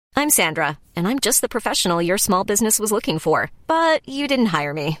I'm Sandra, and I'm just the professional your small business was looking for. But you didn't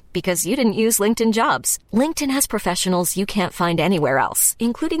hire me because you didn't use LinkedIn Jobs. LinkedIn has professionals you can't find anywhere else,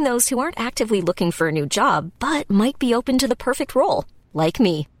 including those who aren't actively looking for a new job, but might be open to the perfect role, like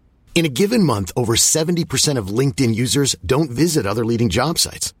me. In a given month, over 70% of LinkedIn users don't visit other leading job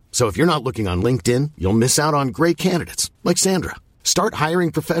sites. So if you're not looking on LinkedIn, you'll miss out on great candidates like Sandra. Start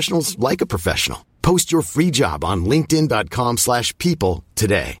hiring professionals like a professional. Post your free job on linkedin.com/people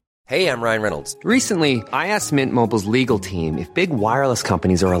today. Hey, I'm Ryan Reynolds. Recently, I asked Mint Mobile's legal team if big wireless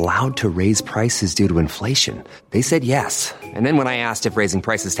companies are allowed to raise prices due to inflation. They said yes. And then when I asked if raising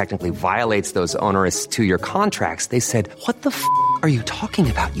prices technically violates those onerous 2-year contracts, they said, "What the f*** are you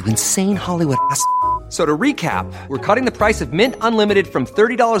talking about, you insane Hollywood ass?" So to recap, we're cutting the price of Mint Unlimited from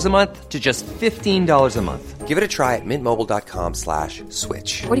 $30 a month to just $15 a month. Give it a try at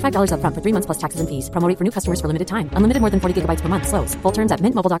mintmobile.com/switch. $45 up front for 3 months plus taxes and fees. Promo rate for new customers for limited time. Unlimited more than 40 gigabytes per month. Slows full terms at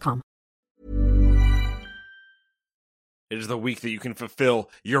mintmobile.com. It is the week that you can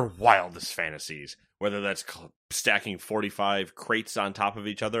fulfill your wildest fantasies, whether that's stacking 45 crates on top of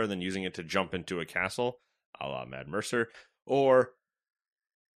each other and then using it to jump into a castle, a la Mad Mercer, or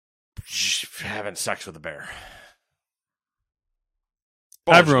having sex with a bear.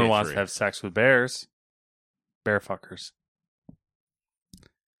 Everyone wants to have sex with bears. Bear fuckers.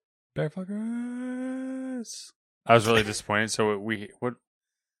 Bear fuckers. I was really disappointed. So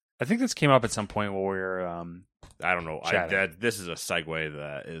I think this came up at some point while we were I don't know. This is a segue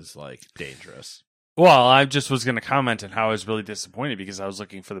that is like dangerous. Well, I just was going to comment on how I was really disappointed because I was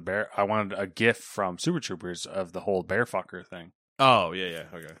looking for the bear. I wanted a GIF from Super Troopers of the whole bear fucker thing. Oh, yeah,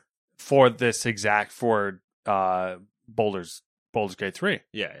 okay. For this Baldur's Gate 3.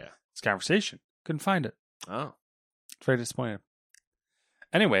 Yeah. This conversation. Couldn't find it. Oh. Very disappointed.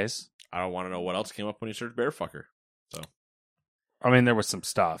 Anyways. I don't want to know what else came up when you searched bear fucker. So. I mean, there was some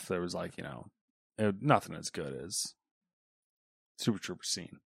stuff. There was like, nothing as good as Super Trooper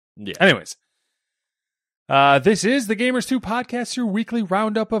scene. Yeah. Anyways. This is the Gamers 2 Podcast, your weekly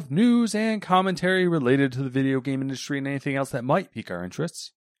roundup of news and commentary related to the video game industry and anything else that might pique our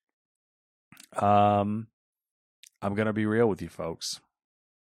interests. I'm going to be real with you folks.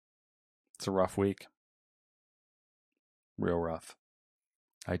 It's a rough week. Real rough.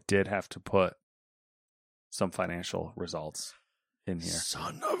 I did have to put some financial results in here.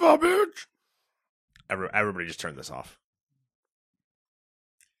 Son of a bitch. Everybody just turned this off.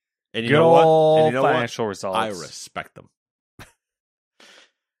 And you know what? Financial results. I respect them.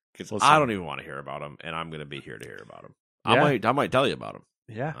 Because I don't even want to hear about them, and I'm going to be here to hear about them. Yeah. I might tell you about them.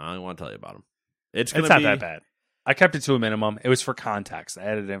 Yeah. I want to tell you about them. It's not that bad. I kept it to a minimum. It was for context. I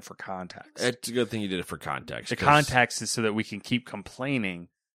added it in for context. It's a good thing you did it for context. The context is so that we can keep complaining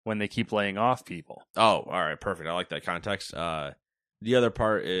when they keep laying off people. Oh, all right. Perfect. I like that context. The other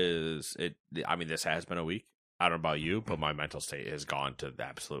part is, this has been a week. I don't know about you, but my mental state has gone to the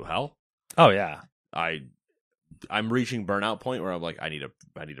absolute hell. Oh, yeah. I'm reaching burnout point where I'm like, I need a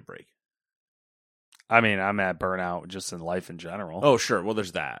break. I mean, I'm at burnout just in life in general. Oh, sure. Well,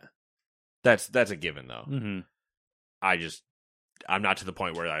 there's that. That's a given, though. Mm-hmm. I'm not to the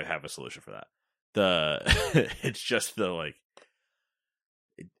point where I have a solution for that. It's just it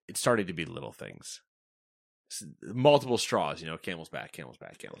started to be little things. Multiple straws, camel's back.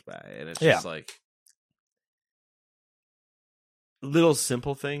 And it's just like little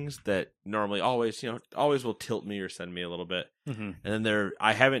simple things that normally always will tilt me or send me a little bit. Mm-hmm. And then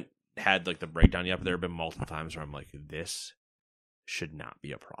I haven't had like the breakdown yet, but there have been multiple times where I'm like, this should not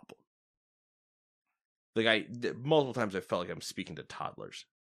be a problem. Like multiple times I felt like I'm speaking to toddlers.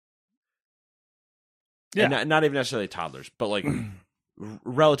 Yeah. And not even necessarily toddlers, but like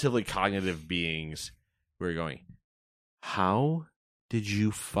relatively cognitive beings who are going, how did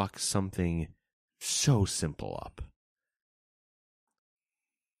you fuck something so simple up?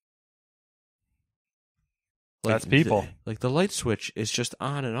 That's people. The light switch is just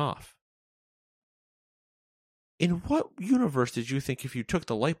on and off. In what universe did you think if you took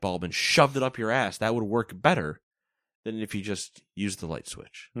the light bulb and shoved it up your ass, that would work better than if you just used the light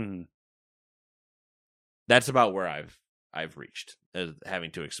switch? Mm-hmm. That's about where I've reached, having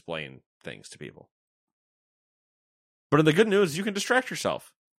to explain things to people. But in the good news, you can distract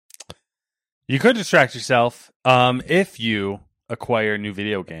yourself. You could distract yourself if you acquire new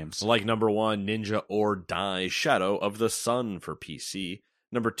video games. Like number 1, Ninja or Die Shadow of the Sun for PC.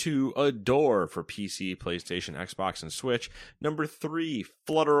 Number 2, Adore for PC, PlayStation, Xbox, and Switch. Number 3,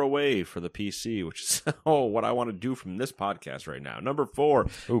 Flutter Away for the PC, which is what I want to do from this podcast right now. Number 4,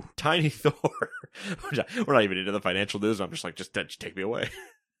 Tiny Thor. We're not even into the financial news. I'm just like, just take me away.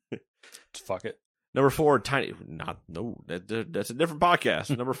 Fuck it. Number 4, that's a different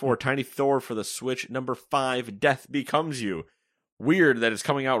podcast. Number 4, Tiny Thor for the Switch. Number 5, Death Becomes You. Weird that it's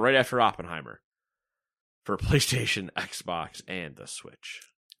coming out right after Oppenheimer for PlayStation, Xbox, and the Switch.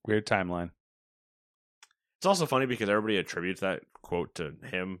 Weird timeline. It's also funny because everybody attributes that quote to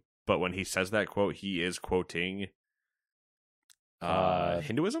him, but when he says that quote, he is quoting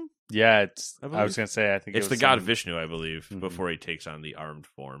Hinduism? Yeah, I was going to say, I think it's the god Vishnu, I believe, before he takes on the armed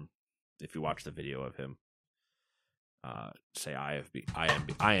form. If you watch the video of him say, I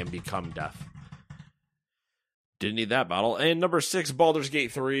am become death. Didn't need that bottle. And number 6, Baldur's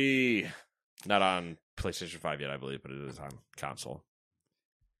Gate 3. Not on PlayStation 5 yet, I believe, but it is on console.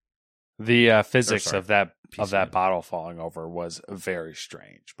 The physics of that bottle falling over was very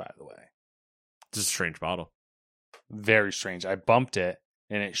strange, by the way. It's a strange bottle. Very strange. I bumped it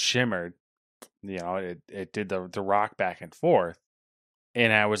and it shimmered. You know, it did the rock back and forth.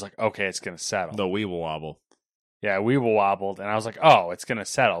 And I was like, okay, it's going to settle. The Weeble Wobble. Yeah, Weeble wobbled. And I was like, oh, it's going to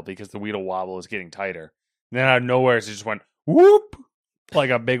settle because the Weeble Wobble is getting tighter. And then out of nowhere, it just went whoop like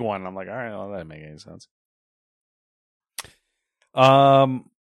a big one. And I'm like, all right, well, that doesn't make any sense.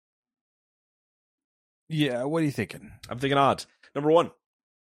 Yeah, what are you thinking? I'm thinking odds. Number 1,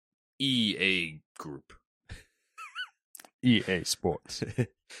 EA Group. EA Sports.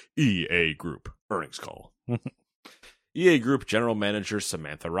 EA Group. Earnings call. EA Group General Manager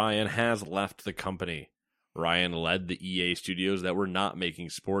Samantha Ryan has left the company. Ryan led the EA studios that were not making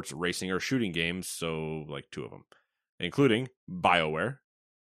sports, racing, or shooting games, so like 2 of them, including BioWare,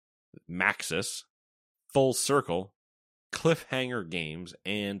 Maxis, Full Circle, Cliffhanger Games,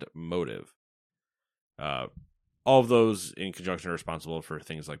 and Motive. All of those in conjunction are responsible for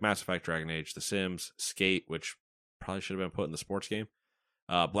things like Mass Effect, Dragon Age, The Sims, Skate, which probably should have been put in the sports game,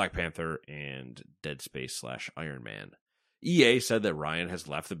 Black Panther, and Dead Space / Iron Man. EA said that Ryan has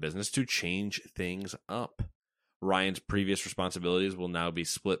left the business to change things up. Ryan's previous responsibilities will now be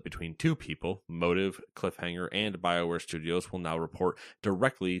split between 2 people. Motive, Cliffhanger, and BioWare Studios will now report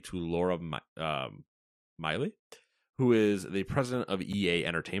directly to Laura Miley, who is the president of EA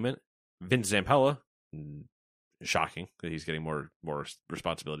Entertainment. Vince Zampella, shocking that he's getting more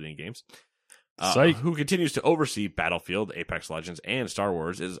responsibility in games, who continues to oversee Battlefield, Apex Legends, and Star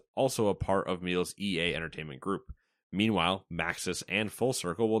Wars, is also a part of Meal's EA Entertainment Group. Meanwhile, Maxis and Full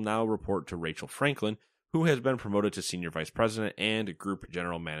Circle will now report to Rachel Franklin, who has been promoted to Senior Vice President and Group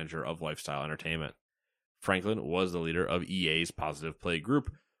General Manager of Lifestyle Entertainment. Franklin was the leader of EA's Positive Play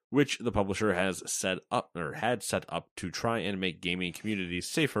Group, which the publisher had set up to try and make gaming communities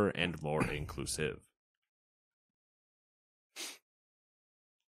safer and more inclusive.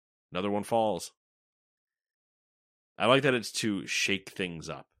 Another one falls. I like that it's to shake things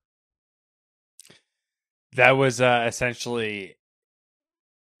up. That was essentially,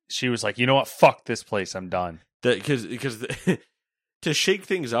 she was like, you know what? Fuck this place. I'm done. Because to shake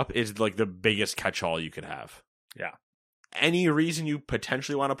things up is like the biggest catch-all you could have. Yeah. Any reason you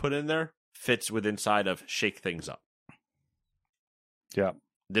potentially want to put in there fits with inside of shake things up. Yeah.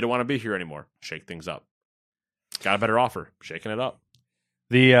 Didn't want to be here anymore. Shake things up. Got a better offer. Shaking it up.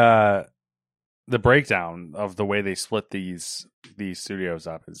 The breakdown of the way they split these studios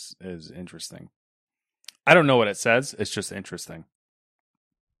up is interesting. I don't know what it says. It's just interesting.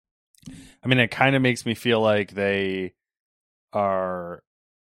 I mean, it kind of makes me feel like they are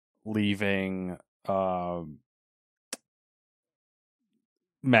leaving Maxis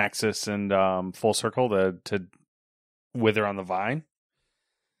and Full Circle to wither on the vine.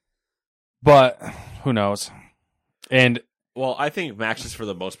 But who knows? And well, I think Maxis for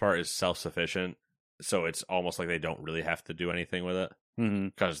the most part is self-sufficient, so it's almost like they don't really have to do anything with it.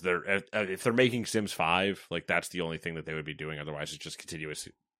 Because if they're making Sims 5, like that's the only thing that they would be doing. Otherwise, it's just continuous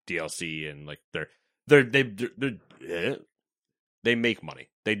DLC and like they make money.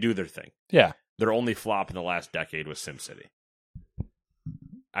 They do their thing. Yeah, their only flop in the last decade was SimCity.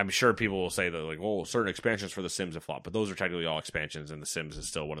 I'm sure people will say that like, well, certain expansions for the Sims have flopped, but those are technically all expansions, and the Sims is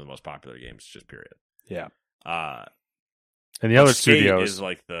still one of the most popular games. Just period. Yeah. And the other Skate studios is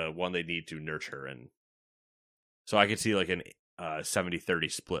like the one they need to nurture, and so I could see like an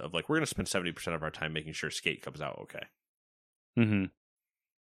 70-30 split of like we're going to spend 70% of our time making sure Skate comes out okay. Mm-hmm.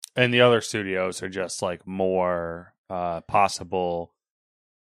 And the other studios are just like more possible,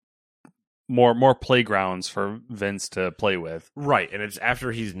 more playgrounds for Vince to play with. Right, and it's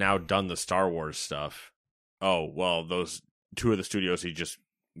after he's now done the Star Wars stuff. Oh, well, those 2 of the studios he just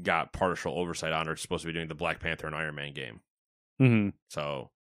got partial oversight on are supposed to be doing the Black Panther and Iron Man game. Mm-hmm.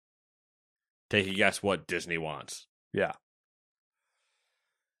 So, take a guess what Disney wants. Yeah.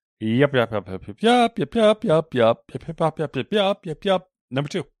 Yep. Number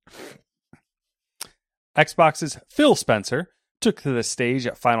 2. Xbox's Phil Spencer took to the stage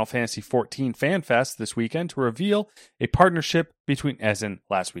at Final Fantasy XIV Fan Fest this weekend to reveal a partnership between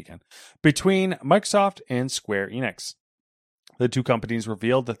Microsoft and Square Enix. The two companies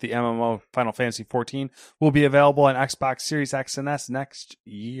revealed that the MMO Final Fantasy XIV will be available on Xbox Series X and S next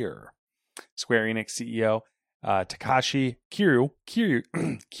year. Square Enix CEO Takashi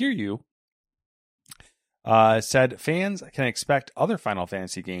Kiryu said fans can expect other Final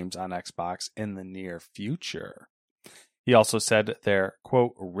Fantasy games on Xbox in the near future. He also said they're,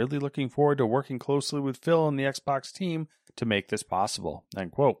 quote, really looking forward to working closely with Phil and the Xbox team to make this possible,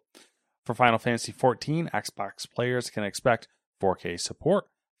 end quote. For Final Fantasy XIV, Xbox players can expect 4K support,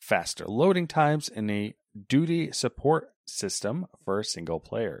 faster loading times, and a duty support system for single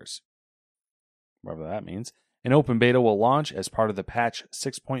players. Whatever that means. An open beta will launch as part of the patch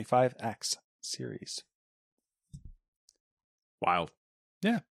 6.5X series. Wow.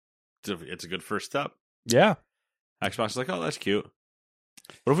 Yeah. It's a good first step. Yeah. Xbox is like, oh, that's cute.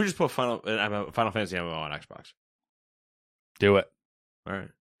 What if we just put Final Fantasy MMO on Xbox? Do it. All right,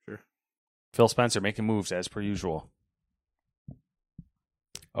 sure. Phil Spencer making moves as per usual.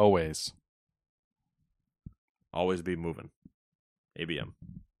 Always be moving. ABM.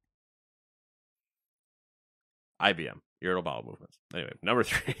 IBM. Irritable bowel movements. Anyway, number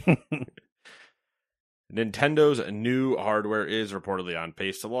 3. Nintendo's new hardware is reportedly on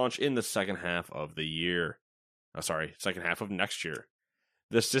pace to launch in the second half of the year. Second half of next year.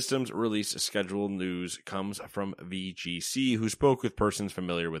 The system's release schedule news comes from VGC, who spoke with persons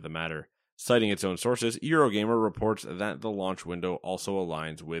familiar with the matter. Citing its own sources, Eurogamer reports that the launch window also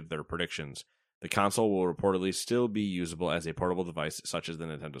aligns with their predictions. The console will reportedly still be usable as a portable device such as the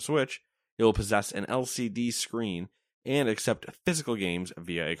Nintendo Switch. It will possess an LCD screen and accept physical games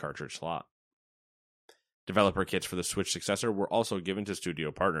via a cartridge slot. Developer kits for the Switch successor were also given to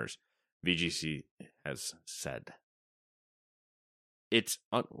studio partners, VGC has said.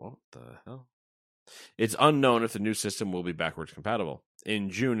 What the hell? It's unknown if the new system will be backwards compatible.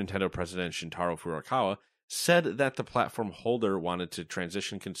 In June, Nintendo President Shintaro Furukawa said that the platform holder wanted to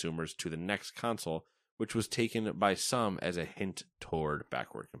transition consumers to the next console, which was taken by some as a hint toward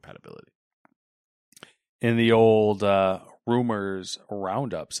backward compatibility. In the old rumors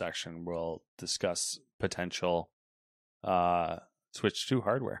roundup section, we'll discuss potential Switch 2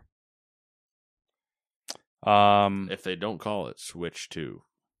 hardware. If they don't call it Switch 2,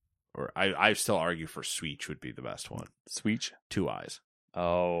 or I still argue for Switch would be the best one. Switch? 2 eyes.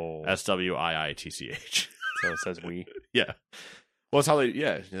 Oh. SWIITCH. So it says we? Yeah. Well, it's how and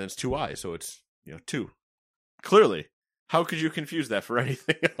it's 2 eyes, so it's, 2. Clearly. How could you confuse that for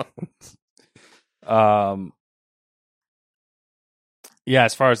anything else? Yeah,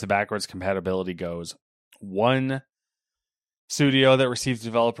 as far as the backwards compatibility goes, one studio that received the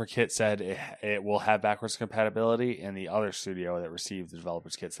developer kit said it will have backwards compatibility, and the other studio that received the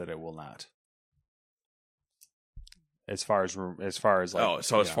developer's kit said it will not. As far as as far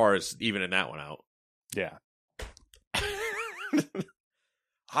as even in that one out. Yeah.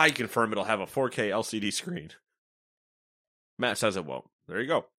 I confirm it'll have a 4K LCD screen. Matt says it won't. There you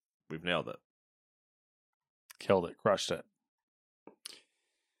go. We've nailed it. Killed it. Crushed it.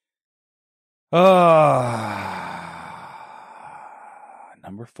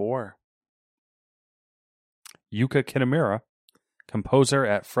 Number 4. Yuka Kitamura, composer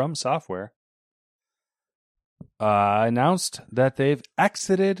at From Software, announced that they've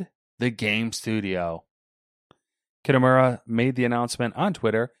exited the game studio. Kitamura made the announcement on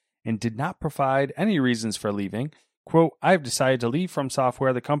Twitter and did not provide any reasons for leaving. Quote, I've decided to leave From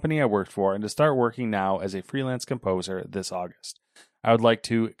Software, the company I worked for, and to start working now as a freelance composer this August. I would like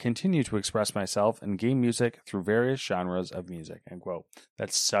to continue to express myself in game music through various genres of music, end quote.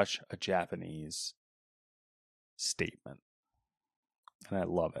 That's such a Japanese statement, and I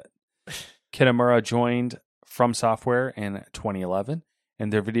love it. Kitamura joined From Software in 2011,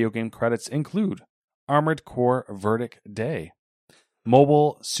 and their video game credits include Armored Core Verdict Day,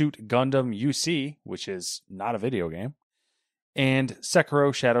 Mobile Suit Gundam UC, which is not a video game, and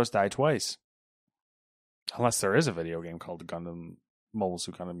Sekiro Shadows Die Twice. Unless there is a video game called Gundam Mobile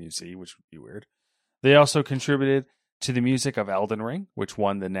Suit Gundam UC, which would be weird. They also contributed to the music of Elden Ring, which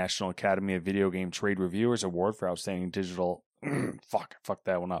won the National Academy of Video Game Trade Reviewers Award for Outstanding Digital... fuck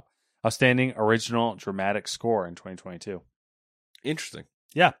that one up. Outstanding Original Dramatic Score in 2022. Interesting.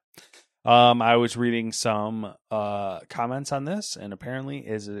 Yeah. I was reading some comments on this, and apparently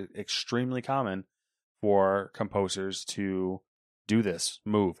is extremely common for composers to do this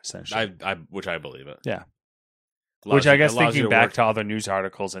move, essentially. Which I believe it. Yeah. Which I guess thinking back to other news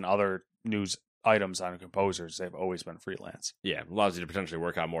articles and other news items on composers, they've always been freelance. Yeah, allows you to potentially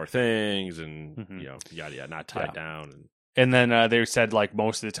work on more things and, yada, yada, not tied down. And then they said, like,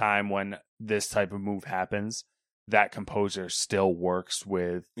 most of the time when this type of move happens, that composer still works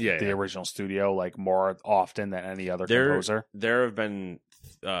with the original studio, like, more often than any other composer. There have been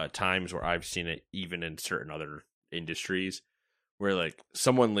times where I've seen it even in certain other industries where, like,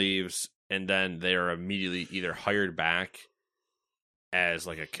 someone leaves and then they're immediately either hired back as,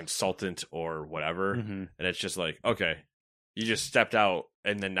 like, a consultant or whatever. And it's just like, okay, you just stepped out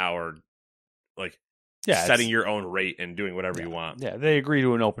and then now are, like, setting your own rate and doing whatever you want. Yeah, they agree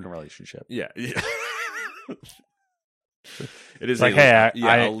to an open relationship. Yeah. It is like, a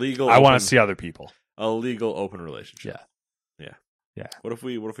legal. I want to see other people. A legal open relationship. Yeah. What if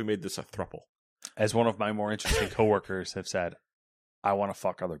we made this a throuple? As one of my more interesting coworkers have said, I want to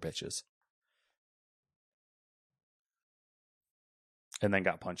fuck other bitches. And then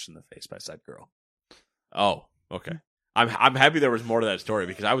got punched in the face by said girl. Oh, okay. I'm happy there was more to that story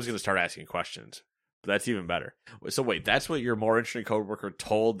because I was going to start asking questions. But that's even better. So wait, that's what your more interesting coworker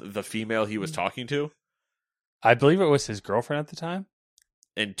told the female he was talking to? I believe it was his girlfriend at the time.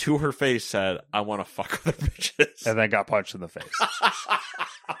 And to her face said, I want to fuck other bitches. And then got punched in the face.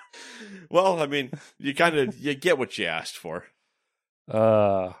 Well, I mean, you get what you asked for.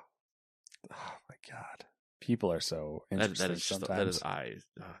 Oh my God. People are so interesting sometimes.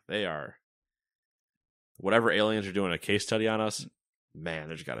 They are. Whatever aliens are doing a case study on us, man,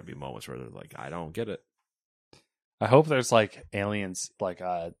 there's got to be moments where they're like, I don't get it. I hope there's like aliens, like,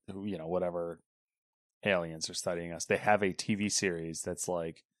 whatever aliens are studying us. They have a TV series that's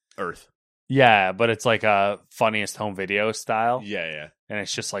like Earth. Yeah, but it's like a funniest home video style. Yeah. And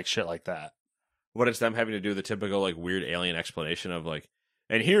it's just like shit like that. What it's them having to do the typical like weird alien explanation of like,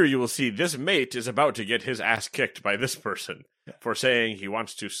 and here you will see this mate is about to get his ass kicked by this person for saying he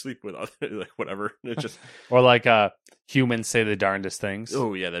wants to sleep with other, like whatever. It's just or like humans say the darndest things.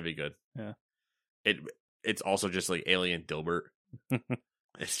 Oh yeah, that'd be good. Yeah. It's also just like Alien Dilbert.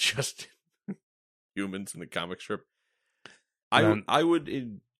 It's just humans in the comic strip. I would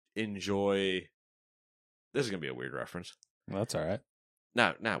enjoy. This is gonna be a weird reference. Well, that's all right.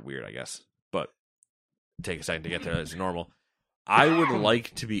 Not weird, I guess, but take a second to get there. It's normal. I would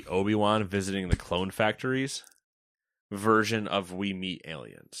like to be Obi-Wan visiting the clone factories version of We Meet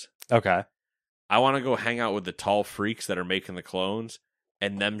Aliens. Okay. I want to go hang out with the tall freaks that are making the clones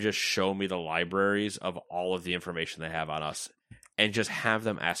and them just show me the libraries of all of the information they have on us and just have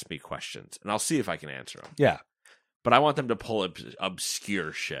them ask me questions. And I'll see if I can answer them. Yeah. But I want them to pull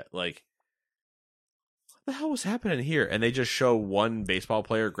obscure shit. Like, what the hell was happening here? And they just show one baseball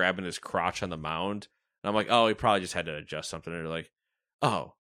player grabbing his crotch on the mound. And I'm like, oh, he probably just had to adjust something. And they're like,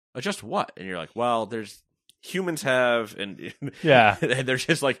 oh, adjust what? And you're like, well, there's humans have, and yeah, and they're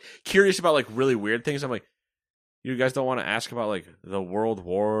just like curious about like really weird things. I'm like, you guys don't want to ask about like the world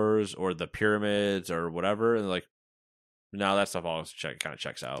wars or the pyramids or whatever? And they're like, no, that stuff all kind of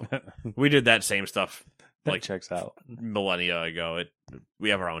checks out. We did that same stuff like checks out millennia ago. We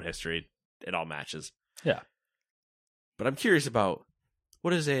have our own history. It all matches. Yeah. But I'm curious about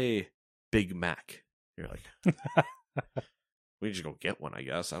what is a Big Mac? You're like, we just go get one, I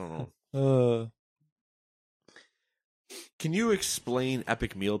guess. I don't know. Can you explain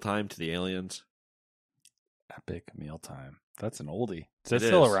Epic Mealtime to the aliens? Epic Mealtime. That's an oldie. Is it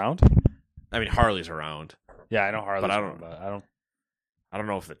still around? I mean, Harley's around. Yeah, I know Harley's but around, but I don't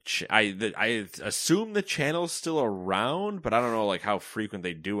know if I assume the channel's still around, but I don't know like how frequent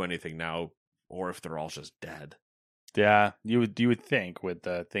they do anything now, or if they're all just dead. Yeah, you would think with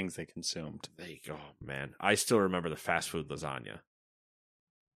the things they consumed. Oh man, I still remember the fast food lasagna.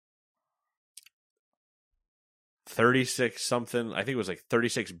 36 something. I think it was like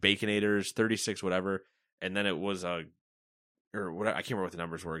 36 Baconators, 36 whatever, and then it was I can't remember what the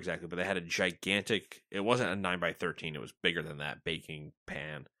numbers were exactly, but they had a gigantic. It wasn't a 9x13. It was bigger than that baking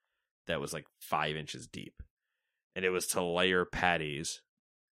pan that was like 5 inches deep, and it was to layer patties.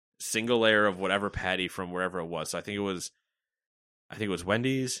 Single layer of whatever patty from wherever it was. So I think it was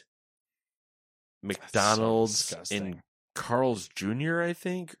Wendy's, McDonald's, and Carl's Jr. I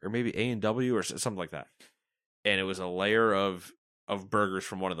think, or maybe A&W or something like that. And it was a layer of burgers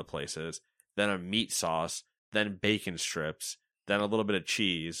from one of the places, then a meat sauce, then bacon strips, then a little bit of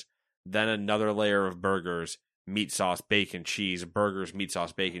cheese, then another layer of burgers, meat sauce, bacon, cheese, burgers, meat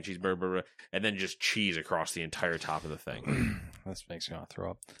sauce, bacon, cheese, burger, and then just cheese across the entire top of the thing. This makes me want to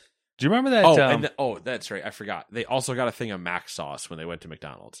throw up. Do you remember that? That's right. I forgot. They also got a thing of Mac sauce when they went to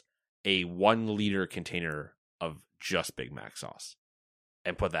McDonald's. A 1 liter container of just Big Mac sauce.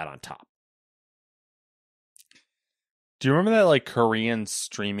 And put that on top. Do you remember that like Korean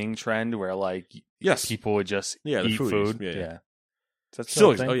streaming trend where like Yes. people would just Yeah, the eat foodies. food? Yeah. Is that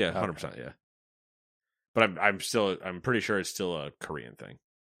Still, a thing? oh yeah, Okay. 100%, yeah. But I'm pretty sure it's still a Korean thing.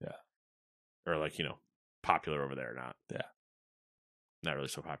 Yeah. Or like, popular over there, not really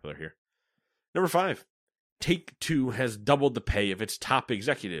so popular here. Number 5, Take-Two has doubled the pay of its top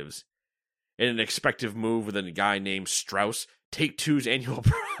executives. In an expected move with a guy named Strauss, Take-Two's annual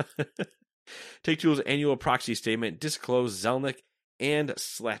proxy statement disclosed Zelnick and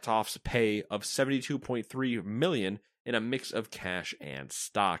Slatoff's pay of $72.3 million in a mix of cash and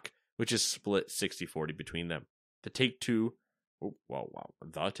stock, which is split 60-40 between them. Take-Two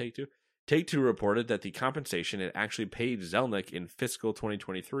reported that the compensation it actually paid Zelnick in fiscal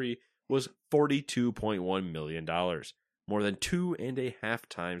 2023 was $42.1 million, more than 2.5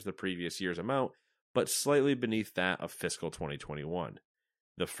 times the previous year's amount, but slightly beneath that of fiscal 2021,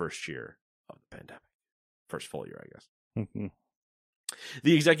 the first year of the pandemic. First full year, I guess. Mm-hmm.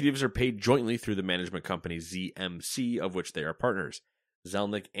 The executives are paid jointly through the management company ZMC, of which they are partners.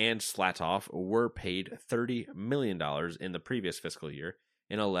 Zelnick and Slatoff were paid $30 million in the previous fiscal year.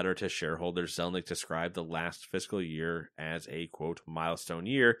 In a letter to shareholders, Zelnick described the last fiscal year as a, quote, milestone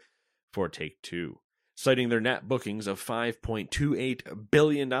year for Take-Two, citing their net bookings of $5.28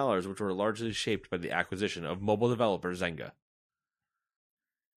 billion, which were largely shaped by the acquisition of mobile developer Zynga.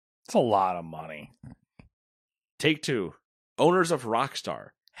 It's a lot of money. Take-Two, owners of Rockstar,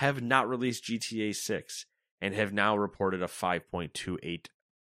 have not released GTA 6 and have now reported a $5.28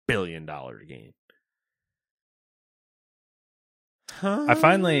 billion game. I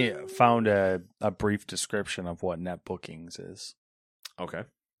finally found a brief description of what net bookings is. Okay.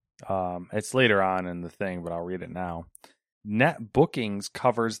 It's later on in the thing, but I'll read it now. Net bookings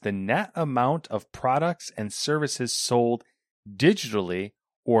covers the net amount of products and services sold digitally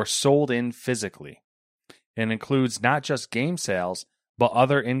or sold in physically, and includes not just game sales, but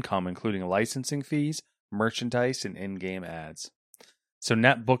other income, including licensing fees, merchandise, and in-game ads. So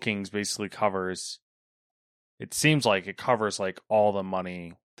net bookings basically covers, it seems like it covers like all the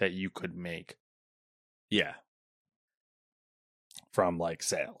money that you could make. Yeah. From like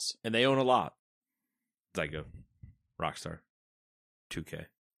sales. And they own a lot. Zynga, Rockstar, 2K.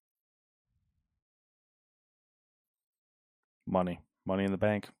 Money in the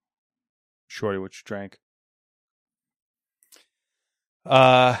bank. Shorty, what you drank?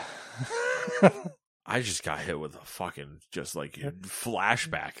 I just got hit with a fucking just like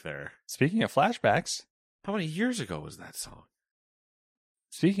flashback there. Speaking of flashbacks, how many years ago was that song?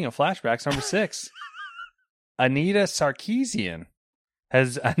 Speaking of flashbacks, number 6, Anita Sarkeesian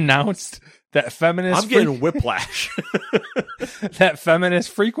has announced that feminist. I'm getting whiplash. That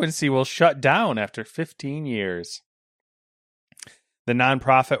feminist frequency will shut down after 15 years. The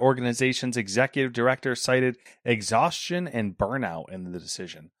nonprofit organization's executive director cited exhaustion and burnout in the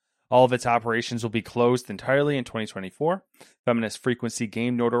decision. All of its operations will be closed entirely in 2024. Feminist Frequency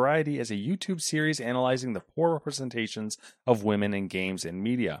gained notoriety as a YouTube series analyzing the poor representations of women in games and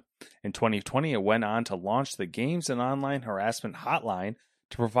media. In 2020, it went on to launch the Games and Online Harassment Hotline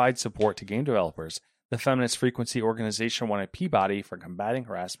to provide support to game developers. The Feminist Frequency organization won a Peabody for combating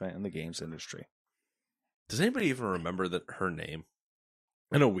harassment in the games industry. Does anybody even remember her name?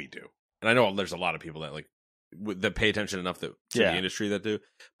 I know we do. And I know there's a lot of people that that pay attention enough to the industry that do.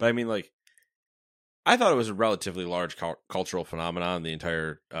 But I mean, I thought it was a relatively large cultural phenomenon, the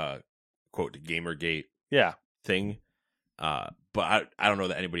entire quote Gamergate thing. But I don't know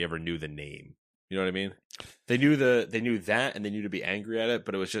that anybody ever knew the name. You know what I mean? They knew that, and they knew to be angry at it.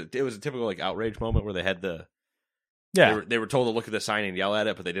 But it was a typical outrage moment where they had they were told to look at the sign and yell at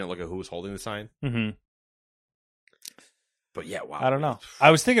it, but they didn't look at who was holding the sign. Mm-hmm. But yeah, wow. I don't know.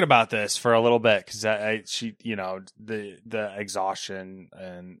 I was thinking about this for a little bit because she, the exhaustion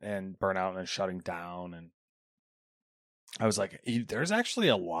and burnout and shutting down, and I was like, there's actually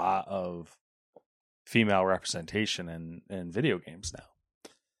a lot of female representation in video games now.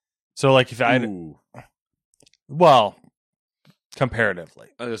 So comparatively,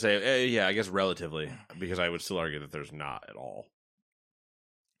 I was gonna say, yeah, I guess relatively, because I would still argue that there's not at all.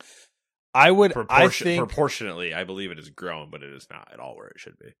 I think proportionately, I believe it has grown, but it is not at all where it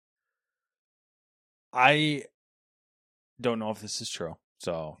should be. I don't know if this is true,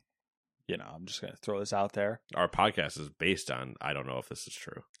 so I'm just going to throw this out there. Our podcast is based on I don't know if this is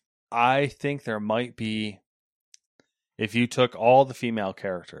true. I think there might be, if you took all the female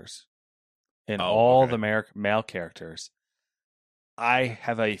characters and the male characters, I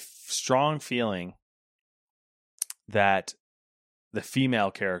have a strong feeling that the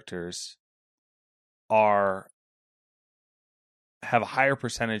female characters have a higher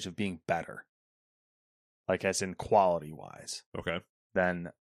percentage of being better like as in quality wise, Okay.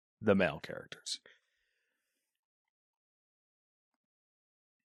 than the male characters.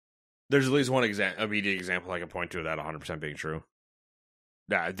 There's at least one immediate example I can point to of that 100% being true.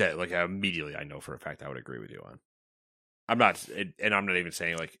 That like immediately I know for a fact I would agree with you on. I'm not even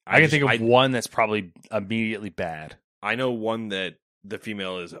saying like I can think of one that's probably immediately bad. I know one that the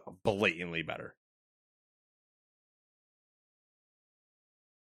female is blatantly better.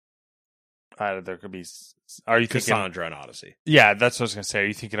 There could be. Are you thinking Cassandra and Odyssey? Yeah, that's what I was gonna say. Are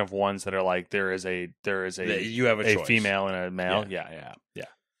you thinking of ones that are like there is a you have a choice. female and a male? Yeah.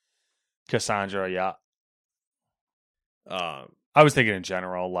 Cassandra, yeah. I was thinking in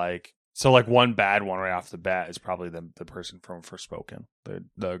general, like one bad one right off the bat is probably the person from Forspoken,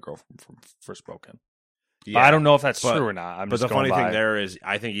 the girl from Forspoken. Yeah, but I don't know if that's true or not. But the funny thing there is,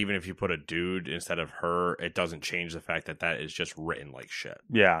 I think even if you put a dude instead of her, it doesn't change the fact that is just written like shit.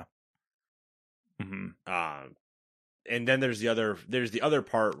 Yeah. Mm-hmm. And then there's the other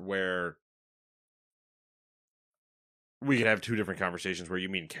part where we could have two different conversations where you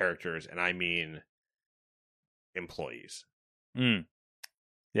mean characters and I mean employees.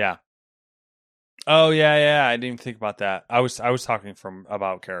 Yeah. Oh yeah. I didn't even think about that. I was talking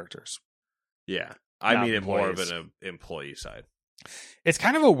about characters. Yeah. I mean it more of an employee side. It's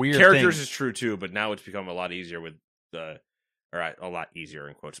kind of a weird characters thing. Is true too, but now it's become a lot easier with a lot easier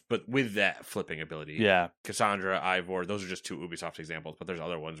in quotes, but with that flipping ability. Yeah. Cassandra, Ivor, those are just two Ubisoft examples, but there's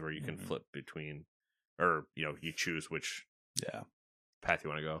other ones where you can flip between, or, you choose which path you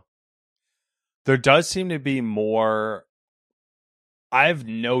want to go. There does seem to be more, I've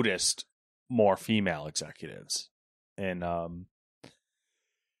noticed more female executives in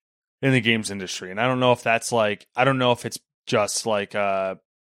the games industry. And I don't know if that's like, I don't know if it's just like I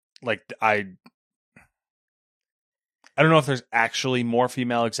don't know if there's actually more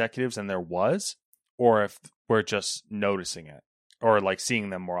female executives than there was, or if we're just noticing it or like seeing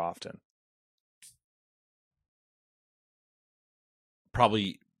them more often.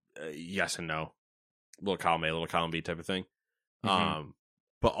 Probably yes and no. Little column A, little column B type of thing. Mm-hmm.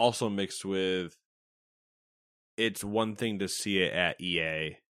 But also mixed with, it's one thing to see it at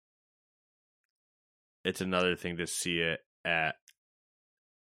EA. It's another thing to see it at...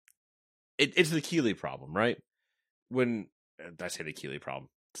 It's the Keighley problem, right? When I say the Keighley problem,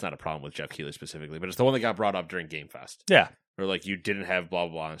 it's not a problem with Jeff Keighley specifically, but it's the one that got brought up during Game Fest. Yeah. Or like you didn't have blah,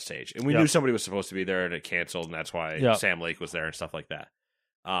 blah, blah on stage. And we knew somebody was supposed to be there and it canceled, and that's why Sam Lake was there and stuff like that.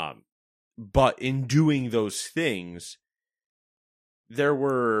 But in doing those things, there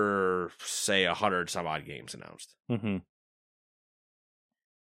were, say, 100 some odd games announced. Mm-hmm.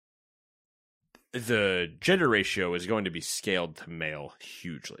 The gender ratio is going to be scaled to male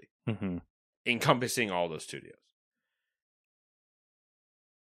hugely, encompassing all those studios.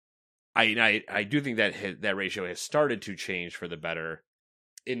 I do think that ratio has started to change for the better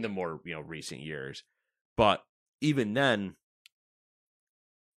in the more recent years, but even then,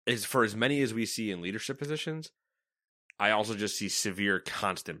 for as many as we see in leadership positions, I also just see severe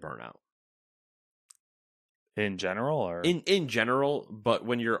constant burnout. In general, or in general, but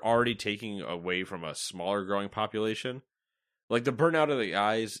when you're already taking away from a smaller growing population, like the burnout of the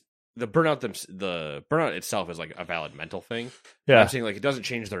guys, the burnout itself is like a valid mental thing. Yeah, I'm saying like it doesn't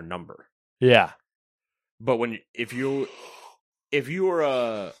change their number. Yeah, but if you were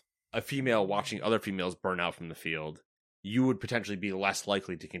a female watching other females burn out from the field, you would potentially be less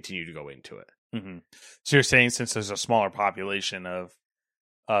likely to continue to go into it. Mm-hmm. So you're saying since there's a smaller population of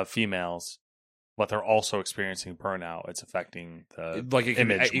females, but they're also experiencing burnout, it's affecting the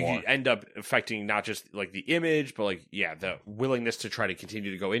image more. You end up affecting not just like the image, but like the willingness to try to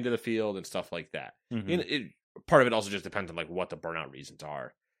continue to go into the field and stuff like that. Mm-hmm. And part of it also just depends on like what the burnout reasons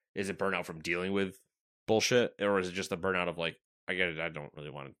are. Is it burnout from dealing with bullshit, or is it just the burnout of like I don't really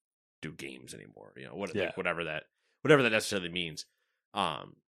want to do games anymore? Like, whatever that necessarily means.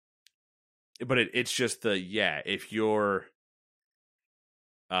 But it's just if you're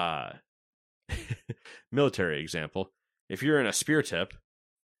military example, if you're in a spear tip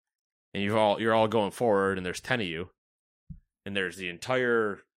and you're all going forward and there's 10 of you and there's the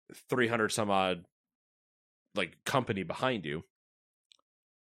entire 300 some odd like company behind you,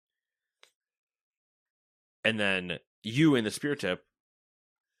 and then you in the spear tip,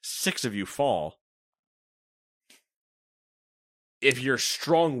 6 of you fall. If you're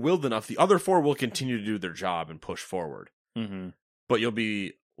strong-willed enough, the other 4 will continue to do their job and push forward. Mm-hmm. But you'll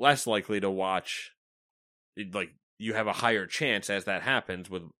be less likely to watch. Like you have a higher chance as that happens.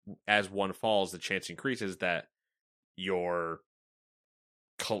 As one falls, the chance increases that your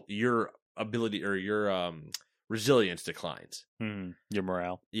ability or your resilience declines. Your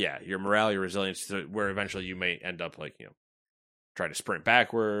morale. Yeah, your morale, your resilience, where eventually you may end up like, try to sprint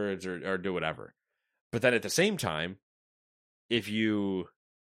backwards or do whatever. But then at the same time, if you're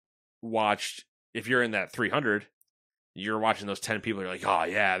in that 300, you're watching those 10 people, you're like, oh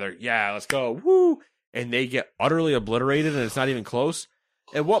yeah, let's go, woo, and they get utterly obliterated and it's not even close.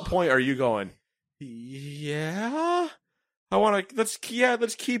 At what point are you going, yeah, I want to, let's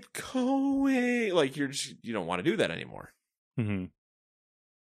keep going? Like you don't want to do that anymore. Mm-hmm.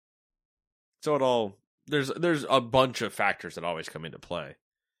 So there's a bunch of factors that always come into play.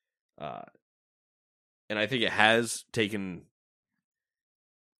 And I think it has taken,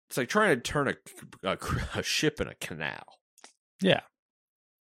 it's like trying to turn a ship in a canal. Yeah.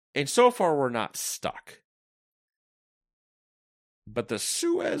 And so far we're not stuck. But the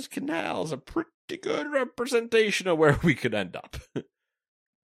Suez Canal is a pretty good representation of where we could end up.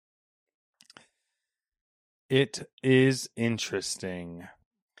 It is interesting.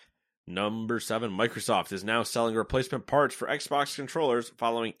 Number 7, Microsoft is now selling replacement parts for Xbox controllers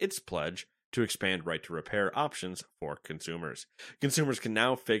following its pledge to expand right to repair options for consumers. Consumers can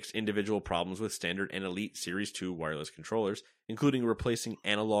now fix individual problems with standard and Elite Series 2 wireless controllers, including replacing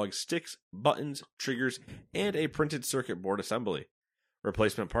analog sticks, buttons, triggers, and a printed circuit board assembly.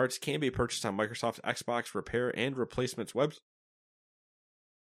 Replacement parts can be purchased on Microsoft's Xbox repair and replacements website.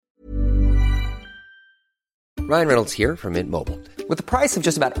 Ryan Reynolds here from Mint Mobile. With the price of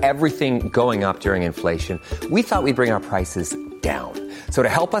just about everything going up during inflation, we thought we'd bring our prices down. So to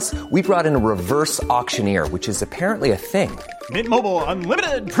help us, we brought in a reverse auctioneer, which is apparently a thing. Mint Mobile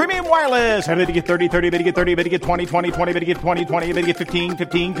Unlimited Premium Wireless. How to get 30, 30, bit to get 30, bit to get 20, 20, 20, bit to get 20, 20, bit to get 15,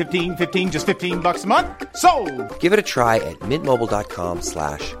 15, 15, 15, just $15 a month? Sold! Give it a try at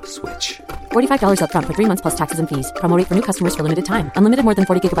mintmobile.com/switch. $45 up front for 3 months plus taxes and fees. Promo rate for new customers for limited time. Unlimited more than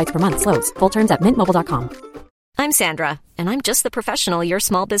 40 gigabytes per month. Slows full terms at mintmobile.com. I'm Sandra, and I'm just the professional your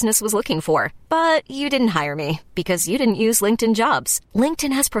small business was looking for. But you didn't hire me because you didn't use LinkedIn Jobs.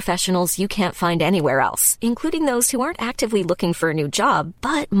 LinkedIn has professionals you can't find anywhere else, including those who aren't actively looking for a new job,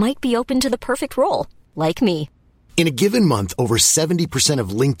 but might be open to the perfect role, like me. In a given month, over 70% of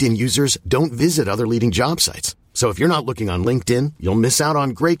LinkedIn users don't visit other leading job sites. So if you're not looking on LinkedIn, you'll miss out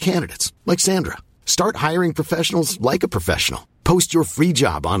on great candidates like Sandra. Start hiring professionals like a professional. Post your free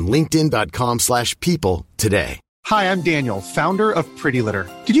job on linkedin.com/people today. Hi, I'm Daniel, founder of Pretty Litter.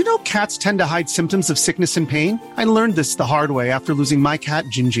 Did you know cats tend to hide symptoms of sickness and pain? I learned this the hard way after losing my cat,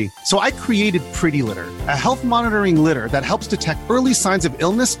 Gingy. So I created Pretty Litter, a health monitoring litter that helps detect early signs of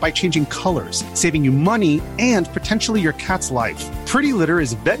illness by changing colors, saving you money and potentially your cat's life. Pretty Litter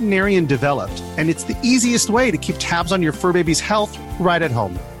is veterinarian developed, and it's the easiest way to keep tabs on your fur baby's health right at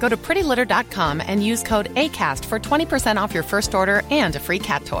home. Go to prettylitter.com and use code ACAST for 20% off your first order and a free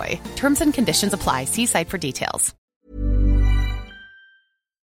cat toy. Terms and conditions apply. See site for details.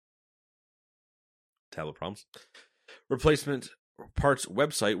 Tablet problems. Replacement parts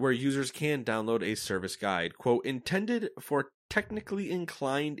website where users can download a service guide, quote, intended for technically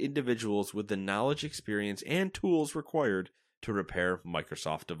inclined individuals with the knowledge, experience, and tools required to repair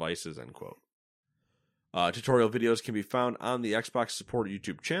Microsoft devices, end quote. Tutorial videos can be found on the Xbox Support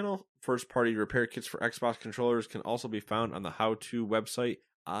YouTube channel. First-party repair kits for Xbox controllers can also be found on the how-to website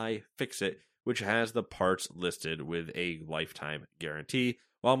iFixit, which has the parts listed with a lifetime guarantee,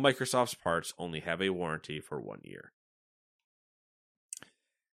 while Microsoft's parts only have a warranty for 1 year.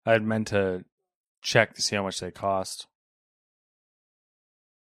 I had meant to check to see how much they cost.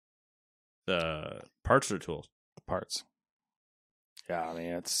 The parts or tools? The parts. Yeah, I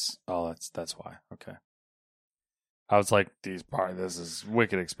mean that's why. Okay. I was like, this is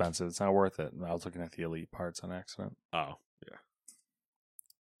wicked expensive. It's not worth it. And I was looking at the Elite parts on accident. Oh, yeah.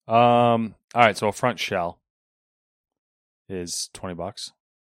 All right, so a front shell is $20.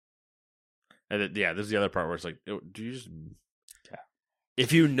 And then, this is the other part where it's like, do you just... Yeah.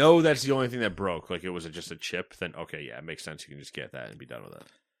 If you know that's the only thing that broke, like it was just a chip, then okay, yeah, it makes sense. You can just get that and be done with it.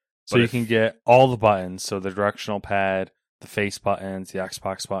 So you can get all the buttons, so the directional pad, the face buttons, the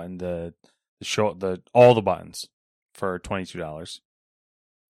Xbox button, all the buttons for $22.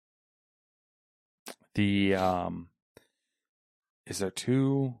 The is there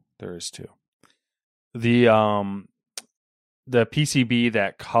two? There is two. The PCB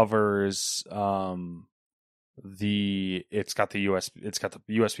that covers it's got the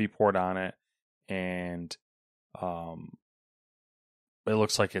USB port on it, and it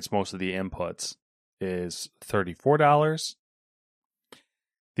looks like it's most of the inputs is $34.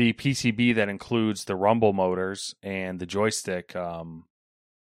 The PCB that includes the rumble motors and the joystick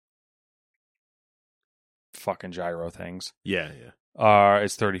fucking gyro things. Yeah.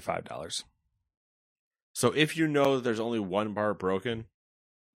 Is $35. So if you know that there's only one part broken,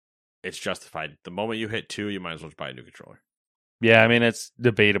 it's justified. The moment you hit 2, you might as well just buy a new controller. Yeah, I mean, it's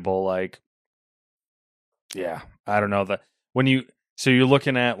debatable. Like, yeah, I don't know that so you're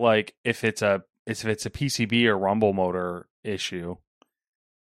looking at like if it's a PCB or rumble motor issue,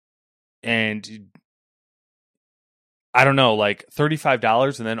 and I don't know, like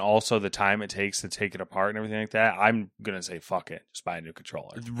 $35, and then also the time it takes to take it apart and everything like that. I'm gonna say fuck it, just buy a new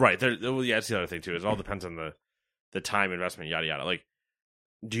controller. Right. Well, yeah, that's the other thing too. It all depends on the time investment, yada yada. Like,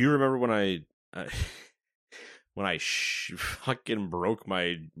 do you remember when I fucking broke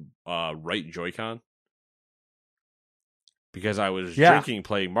my right Joy-Con because I was drinking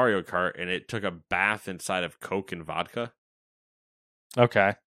playing Mario Kart and it took a bath inside of Coke and vodka.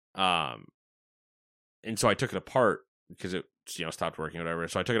 Okay. And so I took it apart because it stopped working or whatever.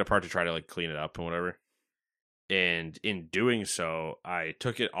 So I took it apart to try to like clean it up and whatever. And in doing so, I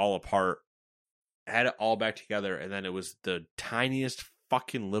took it all apart, had it all back together, and then it was the tiniest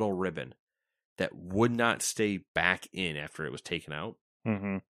fucking little ribbon that would not stay back in after it was taken out.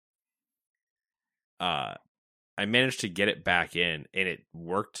 Mm-hmm. I managed to get it back in, and it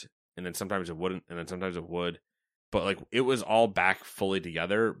worked, and then sometimes it wouldn't, and then sometimes it would. But like it was all back fully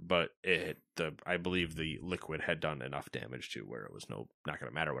together, but I believe the liquid had done enough damage to where it was not going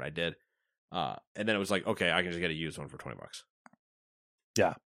to matter what I did. And then it was like, okay, I can just get a used one for $20.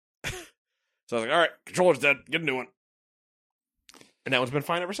 Yeah. So I was like, all right, controller's dead. Get a new one. And that one's been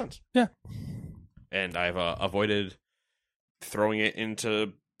fine ever since. Yeah. And I've avoided throwing it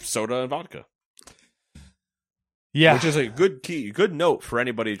into soda and vodka. Yeah. Which is a good note for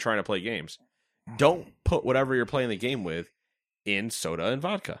anybody trying to play games. Don't put whatever you're playing the game with in soda and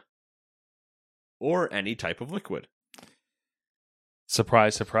vodka. Or any type of liquid.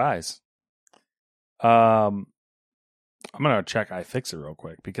 Surprise, surprise. I'm going to check iFixit real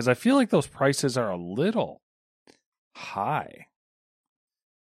quick because I feel like those prices are a little high.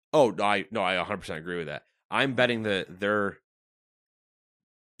 Oh, I 100% agree with that. I'm betting that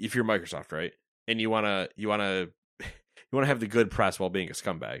if you're Microsoft, right, and you want to have the good press while being a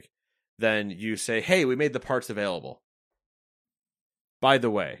scumbag, then you say, "Hey, we made the parts available. By the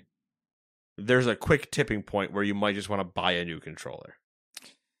way, there's a quick tipping point where you might just want to buy a new controller."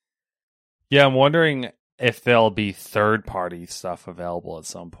 Yeah, I'm wondering if there'll be third-party stuff available at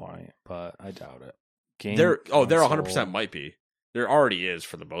some point, but I doubt it. There 100% might be. There already is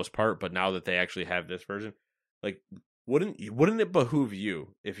for the most part, but now that they actually have this version, like, wouldn't it behoove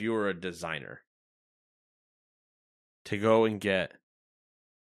you if you were a designer to go and get,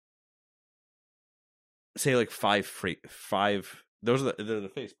 say, like five? Those are they're the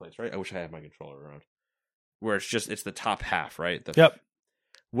faceplates, right? I wish I had my controller around. Where it's the top half, right? Yep.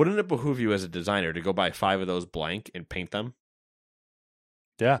 Wouldn't it behoove you as a designer to go buy 5 of those blank and paint them?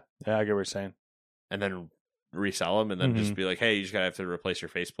 Yeah, I get what you're saying. And then resell them, and then just be like, "Hey, you just gotta have to replace your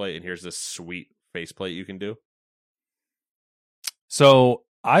faceplate, and here's this sweet faceplate you can do." So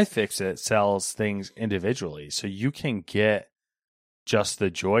iFixit sells things individually, so you can get just the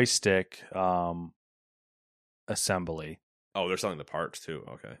joystick assembly. Oh, they're selling the parts too.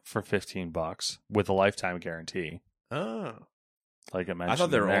 Okay, for $15 with a lifetime guarantee. Oh, like I mentioned, I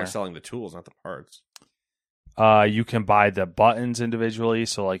thought they were only selling the tools, not the parts. You can buy the buttons individually,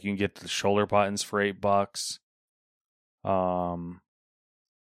 so like you can get the shoulder buttons for $8.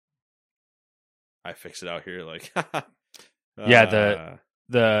 I fix it out here, like yeah.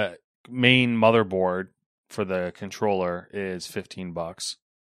 The main motherboard for the controller is $15.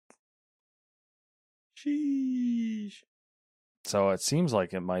 Sheesh. So it seems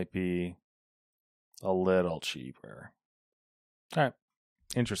like it might be a little cheaper. All right,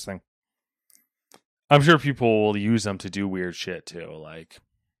 interesting. I'm sure people will use them to do weird shit too, like.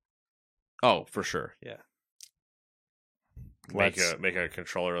 Oh, for sure, yeah. Make a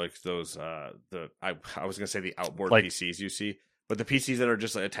controller like those. I was gonna say the outboard PCs you see, but the PCs that are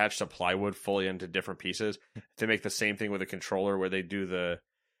just attached to plywood fully into different pieces. They make the same thing with a controller where they do the.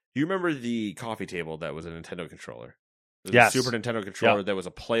 You remember the coffee table that was a Nintendo controller? Yes. A Super Nintendo controller that was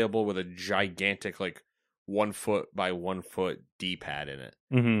a playable with a gigantic 1 foot by 1 foot D-pad in it.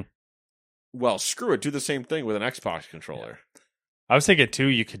 Mm-hmm. Well, screw it. Do the same thing with an Xbox controller. Yeah. I was thinking too.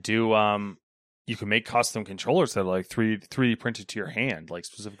 You could do. You can make custom controllers that are like 3D printed to your hand, like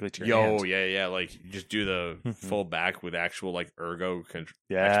specifically to your hand. Yeah. Like you just do the full back with actual ergo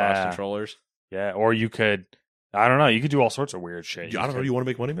Xbox controllers. Yeah, or you could. I don't know. You could do all sorts of weird shit. I don't know. You want to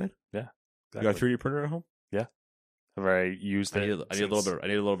make money, man? Yeah. Exactly. You got a 3D printer at home? Yeah. Have I used it? I need a little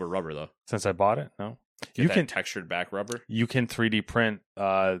bit of rubber though. Since I bought it, no. You can textured back rubber. You can 3D print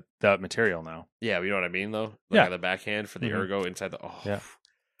that material now. Yeah, you know what I mean though. On the backhand for the ergo inside the. Oh, yeah.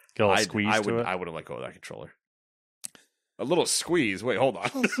 Get a little squeeze to it. I wouldn't let go of that controller. A little squeeze. Wait, hold on.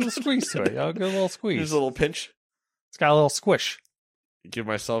 A little squeeze to it. I'll get a little squeeze. Just a little pinch. It's got a little squish. Give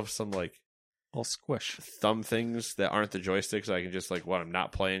myself some like little squish thumb things that aren't the joysticks. So I can just like when I'm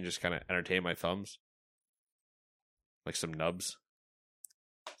not playing, just kind of entertain my thumbs. Like some nubs,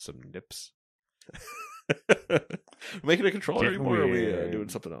 some nips. Making a controller anymore? Or are we doing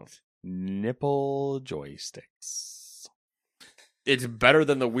something else? Nipple joysticks. It's better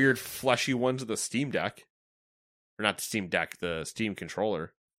than the weird fleshy ones of the Steam Deck. Or not the Steam Deck, the Steam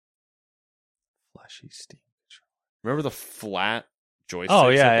controller. Fleshy Steam controller. Remember the flat joysticks? Oh,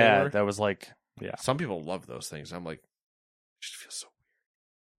 yeah. That was like, yeah. Some people love those things. I'm like, it just feels so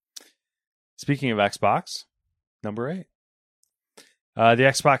weird. Speaking of Xbox, number 8. The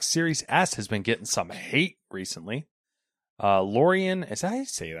Xbox Series S has been getting some hate recently. Lorien, is that how you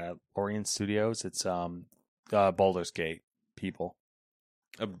say that? Lorien Studios? It's Baldur's Gate people.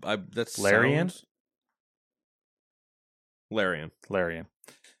 That's Larian? Larian.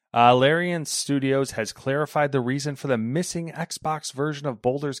 Larian Studios has clarified the reason for the missing Xbox version of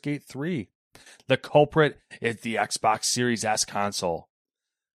Baldur's Gate 3. The culprit is the Xbox Series S console,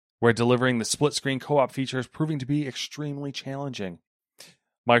 where delivering the split-screen co-op feature is proving to be extremely challenging.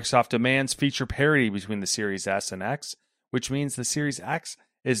 Microsoft demands feature parity between the Series S and X, which means the Series X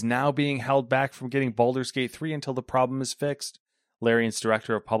is now being held back from getting Baldur's Gate 3 until the problem is fixed. Larian's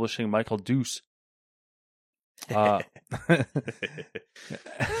director of publishing, Michael Deuce, provided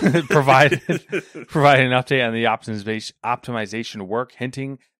an update on the optimization work,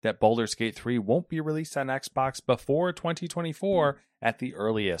 hinting that Baldur's Gate 3 won't be released on Xbox before 2024 at the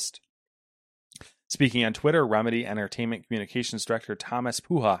earliest. Speaking on Twitter, Remedy Entertainment Communications Director Thomas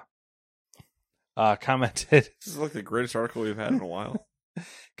Puha commented... This is like the greatest article we've had in a while.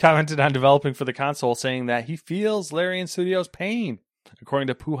 Commented on developing for the console, saying that he feels Larian Studios' pain. According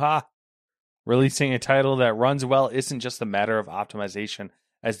to Puha, releasing a title that runs well isn't just a matter of optimization,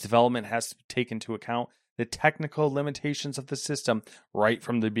 as development has to take into account the technical limitations of the system right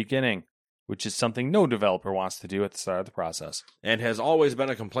from the beginning, which is something no developer wants to do at the start of the process. And has always been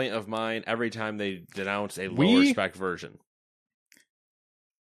a complaint of mine every time they denounce a lower spec version.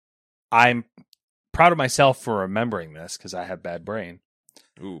 I'm proud of myself for remembering this, because I have bad brain.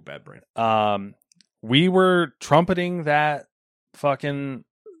 Ooh, bad brain. We were trumpeting that fucking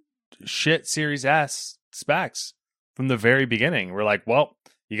shit Series S specs from the very beginning. We're like, well,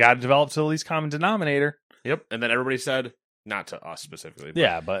 you got to develop to the least common denominator. Yep. And then everybody said, not to us specifically,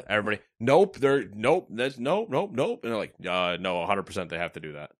 but everybody, nope, nope. And they're like, no, 100% they have to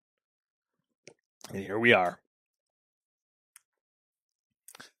do that. And here we are.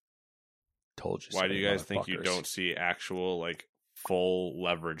 Told you. Why do you guys think you don't see actual, like, full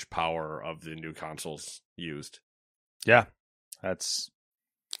leverage power of the new consoles used? Yeah, that's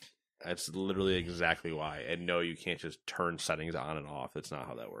literally exactly why. And no, you can't just turn settings on and off. That's not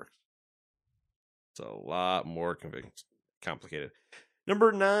how that works. It's a lot more complicated.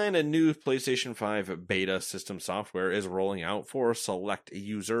 Number 9, a new PlayStation 5 beta system software is rolling out for select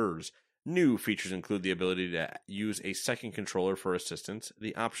users. New features include the ability to use a second controller for assistance,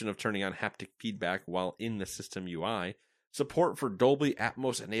 the option of turning on haptic feedback while in the system UI, support for Dolby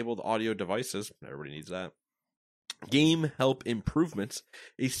Atmos enabled audio devices. Everybody needs that. Game help improvements,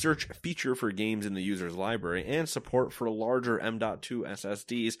 a search feature for games in the user's library, and support for larger M.2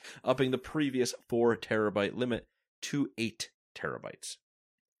 SSDs, upping the previous 4 terabyte limit to 8 terabytes.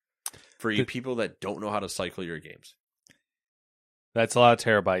 For you people that don't know how to cycle your games. That's a lot of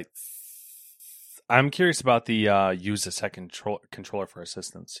terabytes. I'm curious about the use a second controller for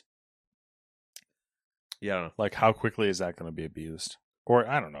assistance. Yeah, I don't know. Like, how quickly is that going to be abused? Or,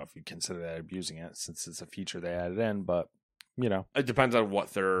 I don't know if you consider that abusing it, since it's a feature they added in, but, you know. It depends on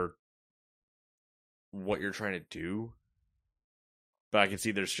what you're trying to do. But I can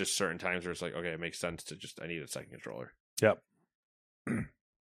see there's just certain times where it's like, okay, it makes sense to I need a second controller. Yep.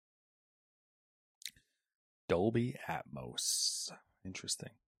 Dolby Atmos.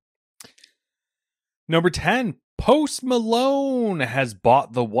 Interesting. Number 10, Post Malone has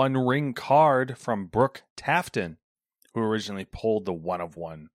bought the One Ring card from Brooke Tafton, who originally pulled the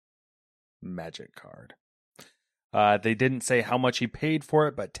 1-of-1 Magic card. They didn't say how much he paid for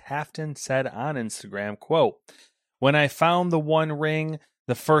it, but Tafton said on Instagram, quote, "When I found the One Ring,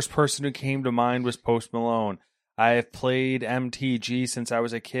 the first person who came to mind was Post Malone. I have played MTG since I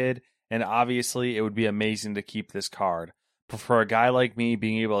was a kid, and obviously it would be amazing to keep this card. But for a guy like me,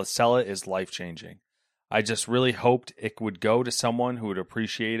 being able to sell it is life-changing. I just really hoped it would go to someone who would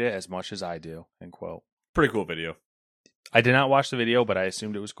appreciate it as much as I do." End quote. Pretty cool video. I did not watch the video, but I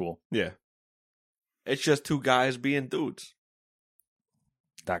assumed it was cool. Yeah. It's just two guys being dudes.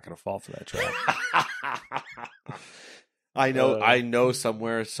 Not gonna fall for that trap. I know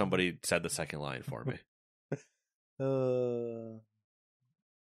somewhere somebody said the second line for me.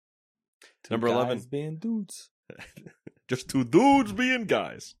 Number 11 being dudes. Just two dudes being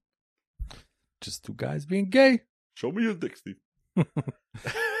guys. Just two guys being gay. Show me your dick, Steve.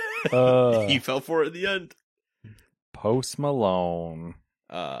 He fell for it in the end. Post Malone.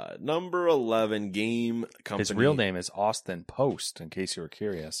 Number 11 game company. His real name is Austin Post, in case you were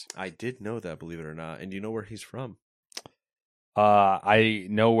curious. I did know that, believe it or not. And you know where he's from? I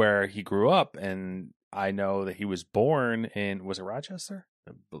know where he grew up, and I know that he was born in, was it Rochester?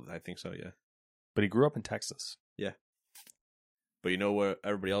 I think so, yeah. But he grew up in Texas. Yeah. But you know where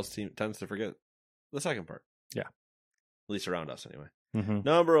everybody else tends to forget? The second part. Yeah. At least around us, anyway. Mm-hmm.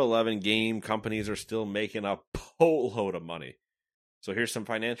 Number 11, game companies are still making a boatload of money. So here's some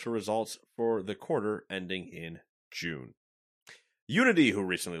financial results for the quarter ending in June. Unity, who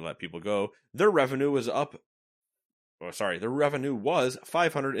recently let people go, their revenue was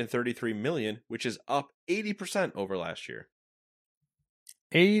 $533 million, which is up 80% over last year.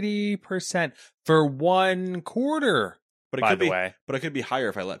 80% for one quarter. But it could be higher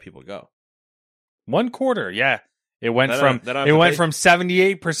if I let people go. 1 quarter, yeah. It went from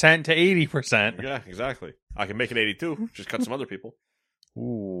 78% to 80%. Yeah, exactly. I can make it 82. Just cut some other people.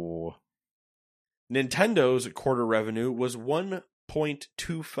 Ooh. Nintendo's quarter revenue was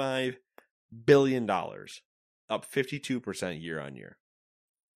 $1.25 billion, up 52% year on year.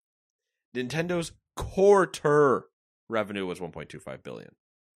 Nintendo's quarter revenue was $1.25 billion.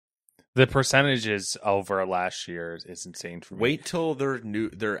 The percentages over last year is insane for me. Wait till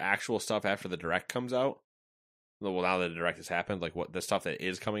their actual stuff after the Direct comes out. Well, now that the Direct has happened, like what the stuff that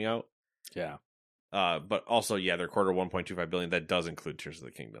is coming out. Yeah. But also, yeah, their quarter $1.25 billion. That does include Tears of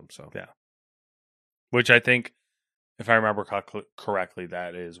the Kingdom. So yeah. Which I think, if I remember correctly,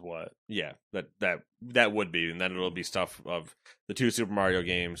 that is what. Yeah, that would be, and then it'll be stuff of the 2 Super Mario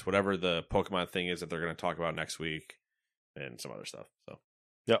games, whatever the Pokemon thing is that they're going to talk about next week, and some other stuff. So,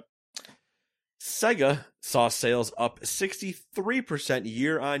 yep. Sega saw sales up 63%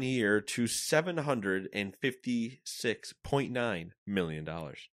 year on year to $756.9 million.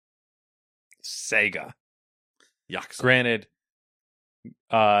 Sega. Yucks. Granted,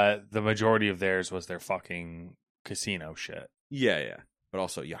 the majority of theirs was their fucking casino shit. Yeah. But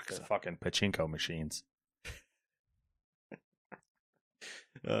also Yakuza. Their fucking pachinko machines.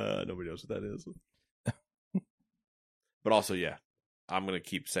 Nobody knows what that is. But also, yeah, I'm going to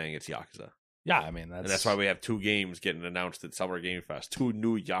keep saying it's Yakuza. Yeah, I mean, that's why we have 2 games getting announced at Summer Game Fest. 2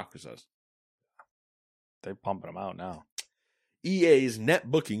 new Yakuzas. They're pumping them out now. EA's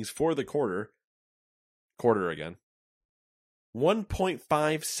net bookings for the quarter again,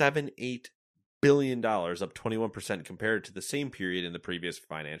 $1.578 billion, up 21% compared to the same period in the previous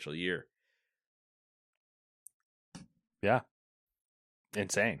financial year. Yeah.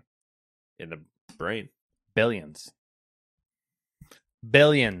 Insane. In the brain. Billions.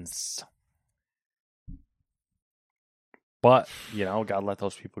 But, gotta let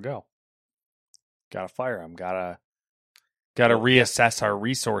those people go. Gotta fire them. Gotta reassess our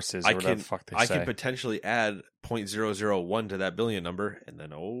resources. Or whatever the fuck they say. I can potentially add 0.001 to that billion number, and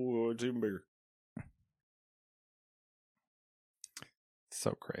then it's even bigger.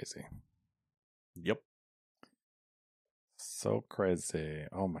 So crazy. Yep. So crazy.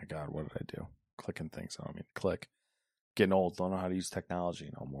 Oh my God, what did I do? Clicking things I don't mean to click. Getting old. Don't know how to use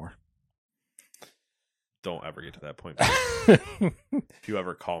technology no more. Don't ever get to that point. If you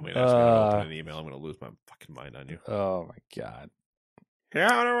ever call me and ask me to open an email, I'm going to lose my fucking mind on you. Oh my God.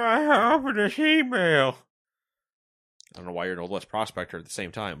 How do I open this email? I don't know why you're an Old West prospector at the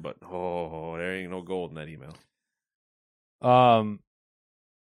same time, but there ain't no gold in that email. I'm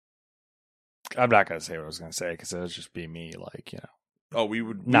not going to say what I was going to say because it would just be me, we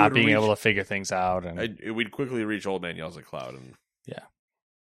would not being able to figure things out, and we'd quickly reach Old Man Yells at Cloud, and yeah.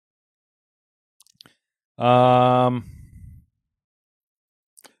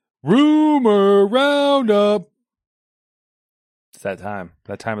 Rumor Roundup. It's that time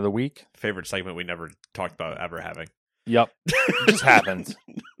of the week. Favorite segment we never talked about ever having. Yep, it just happens.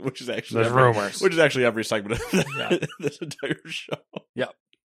 Which is actually rumors. Which is actually every segment of this entire show. Yep.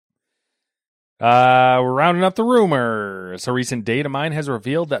 We're rounding up the rumors. A recent date of mine has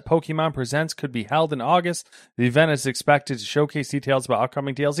revealed that Pokemon Presents could be held in August. The event is expected to showcase details about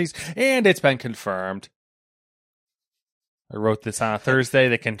upcoming DLCs, and it's been confirmed. I wrote this on a Thursday.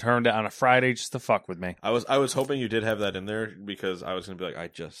 They confirmed it on a Friday just to fuck with me. I was hoping you did have that in there because I was going to be like, I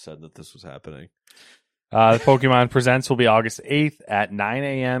just said that this was happening. The Pokemon Presents will be August 8th at 9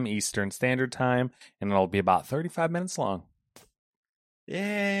 a.m. Eastern Standard Time, and it'll be about 35 minutes long.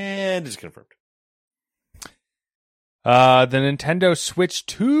 And it's confirmed. The Nintendo Switch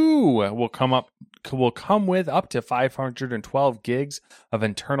 2 will come with up to 512 gigs of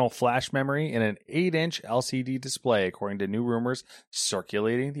internal flash memory and an 8-inch LCD display, according to new rumors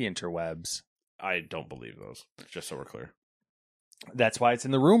circulating the interwebs. I don't believe those, just so we're clear. That's why it's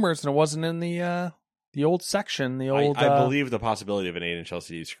in the rumors and it wasn't in the old section. I believe the possibility of an 8-inch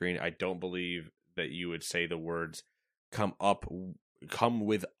LCD screen. I don't believe that you would say the words come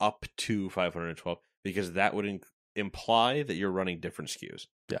with up to 512 because that would imply that you're running different SKUs.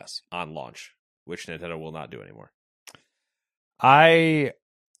 Yes. On launch, which Nintendo will not do anymore.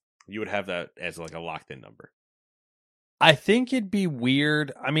 You would have that as like a locked in number. I think it'd be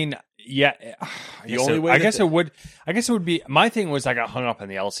weird. I mean, yeah. I guess it would be. My thing was I got hung up on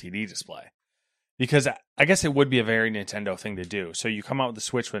the LCD display because I guess it would be a very Nintendo thing to do. So you come out with the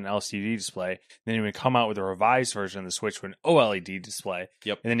Switch with an LCD display, then you would come out with a revised version of the Switch with an OLED display.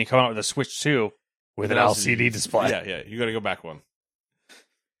 Yep. And then you come out with a Switch 2 with an LCD display. Yeah. You got to go back one.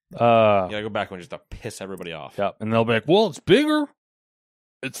 You You got to go back one just to piss everybody off. Yep. And they'll be like, well, it's bigger.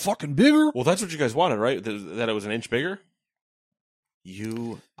 It's fucking bigger. Well, that's what you guys wanted, right? That it was an inch bigger?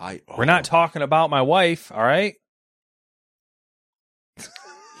 We're not talking about my wife, all right?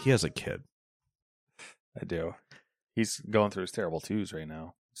 He has a kid. I do. He's going through his terrible twos right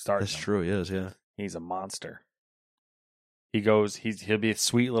now. That's true, he is, yeah. He's a monster. He'll be a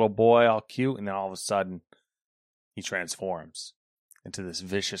sweet little boy, all cute, and then all of a sudden, he transforms into this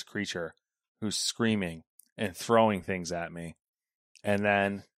vicious creature who's screaming and throwing things at me. And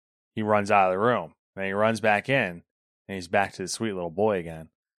then he runs out of the room. And he runs back in. And he's back to the sweet little boy again.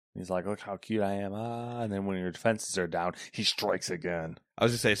 He's like, look how cute I am. And then when your defenses are down, he strikes again. I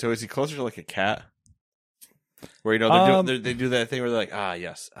was going to say, so is he closer to like a cat? Where, they do that thing where they're like,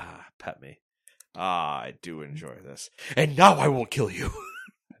 yes, pet me. I do enjoy this. And now I will kill you.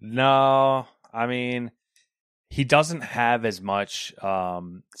 No, I mean, he doesn't have as much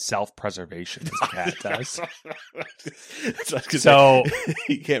self-preservation as a cat does. So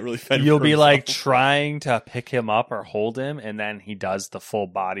he can't really fend you'll for be himself. like trying to pick him up or hold him, and then he does the full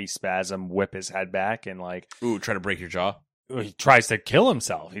body spasm, whip his head back, and like, try to break your jaw. He tries to kill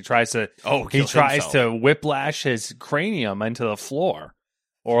himself. He tries to whiplash his cranium into the floor,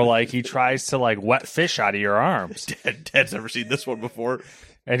 or like he tries to like wet fish out of your arms. Dad's never seen this one before.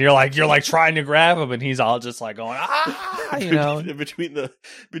 And you're like trying to grab him, and he's all just like going,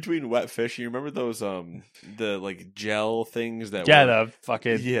 between wet fish. You remember those the like gel things that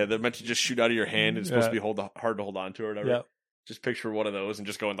they're meant to just shoot out of your hand. It's supposed to be hard to hold on to or whatever. Yep. Just picture one of those and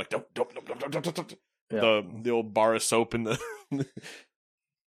just going like don't. Yep. The old bar of soap in the.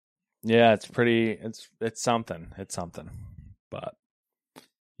 Yeah, it's pretty. It's something. It's something, but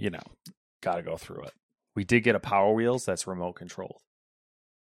gotta go through it. We did get a Power Wheels that's remote controlled.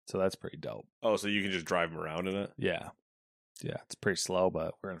 So that's pretty dope. Oh, so you can just drive them around in it? Yeah. Yeah, it's pretty slow,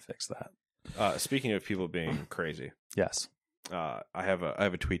 but we're going to fix that. Speaking of people being crazy. Yes. I have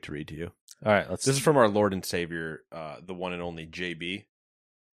a tweet to read to you. All right, This is from our Lord and Savior, the one and only JB,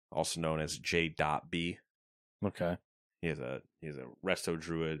 also known as J.B. Okay. He's a resto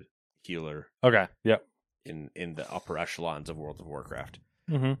druid healer. Okay. Yep. In the upper echelons of World of Warcraft.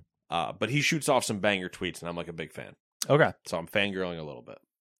 Mm-hmm. But he shoots off some banger tweets, and I'm like a big fan. Okay. So I'm fangirling a little bit.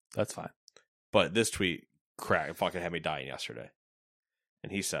 That's fine. But this tweet fucking had me dying yesterday. And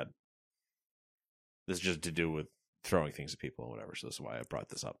he said, this is just to do with throwing things at people and whatever, so this is why I brought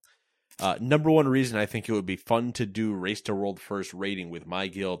this up. Number one reason I think it would be fun to do Race to World First raiding with my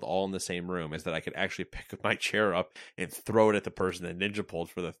guild all in the same room is that I could actually pick my chair up and throw it at the person that ninja pulled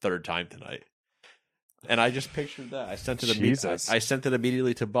for the third time tonight. And I just pictured that. I sent it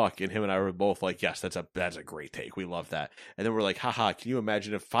immediately to Buck, and him and I were both like, yes, that's a great take. We love that. And then we're like, haha, can you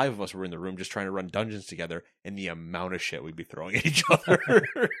imagine if 5 of us were in the room just trying to run dungeons together and the amount of shit we'd be throwing at each other?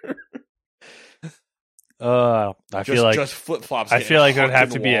 I feel like just flip-flops. I feel like it would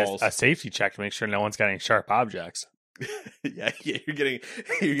have to be a safety check to make sure no one's got any sharp objects. yeah, you're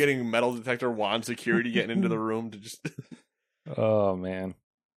getting metal detector wand security getting into the room to just Oh man.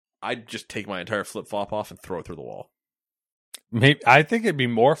 I'd just take my entire flip-flop off and throw it through the wall. Maybe I think it'd be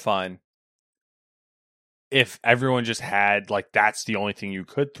more fun if everyone just had like that's the only thing you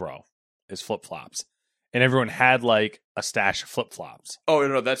could throw is flip-flops. And everyone had like a stash of flip-flops. Oh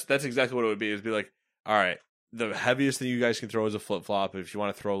no, that's exactly what it would be. It'd be like, all right, the heaviest thing you guys can throw is a flip-flop. If you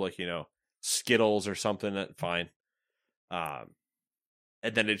want to throw like, Skittles or something, that's fine. And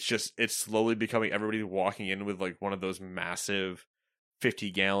then it's slowly becoming everybody walking in with like one of those massive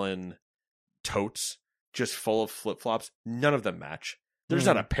 50-gallon totes just full of flip-flops. None of them match. There's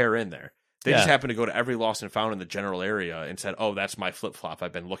not a pair in there. They just happened to go to every lost and found in the general area and said, "Oh, that's my flip flop.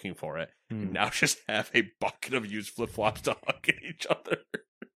 I've been looking for it." And now just have a bucket of used flip flops to hug at each other.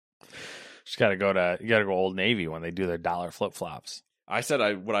 Just gotta go Old Navy when they do their dollar flip flops. I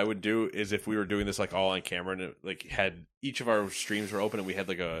said what I would do is if we were doing this like all on camera and it, like had each of our streams were open and we had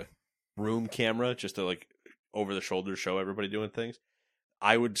like a room camera just to like over the shoulder show everybody doing things.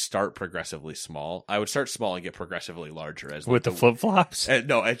 I would start progressively small. I would start small and get progressively larger as like, with the flip flops.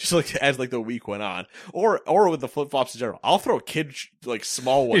 No, just like as like the week went on, or with the flip flops in general. I'll throw like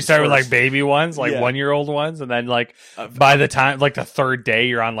small ones. You start with first. like baby ones, like 1-year-old ones, and then like by the time like the third day,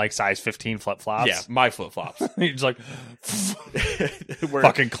 you're on like size 15 flip flops. Yeah, my flip flops. You're just like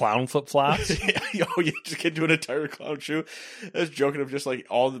fucking clown flip flops. You just get to an entire clown shoe. I was joking of just like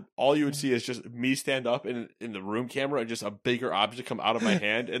all you would see is just me stand up in the room camera and just a bigger object come out of my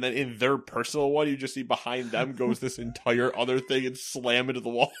hand, and then in their personal one, you just see behind them goes this entire other thing and slam into the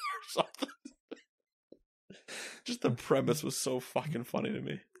wall or something. Just the premise was so fucking funny to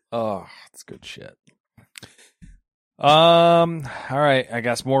me. Oh, that's good shit. All right, I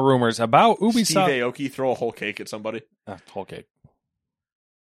guess more rumors about Ubisoft. Steve Aoki throw a whole cake at somebody. Whole cake.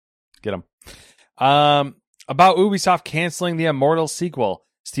 Get him. About Ubisoft canceling the Immortals sequel,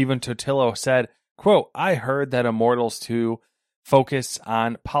 Stephen Totillo said, quote, "I heard that Immortals 2 focused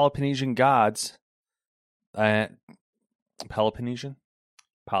on Peloponnesian gods. Peloponnesian?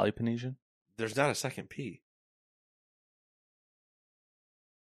 Peloponnesian? There's not a second P.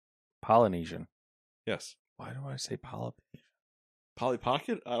 Polynesian. Yes. Why do I say Peloponnesian? Polly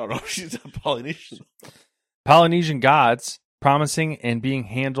Pocket? I don't know. She's not Polynesian. Polynesian gods promising and being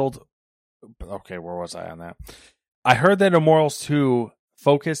handled. Okay, where was I on that? I heard that Immortals 2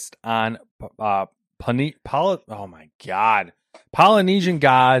 focused on oh my god. Polynesian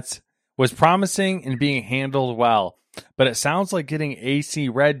gods was promising and being handled well, but it sounds like getting AC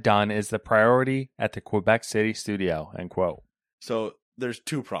Red done is the priority at the Quebec City studio, end quote. So there's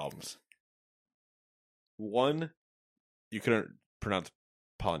two problems. One, you couldn't pronounce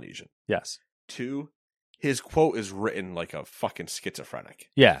Polynesian. Yes. Two, his quote is written like a fucking schizophrenic.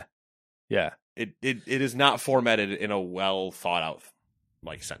 Yeah. Yeah. It is not formatted in a well thought out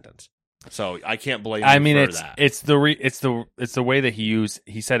like sentence. So I can't blame him for that. It's the way that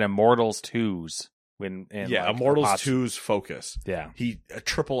he said Immortals 2's when Immortals 2's focus. Yeah. A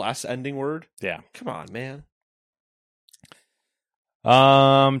triple S ending word? Yeah. Come on, man.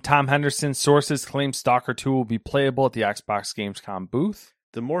 Tom Henderson sources claim Stalker 2 will be playable at the Xbox Gamescom booth.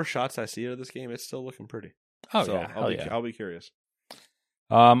 The more shots I see of this game, it's still looking pretty. Oh, so yeah. I'll be curious.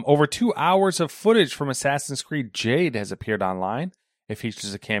 Over 2 hours of footage from Assassin's Creed Jade has appeared online. It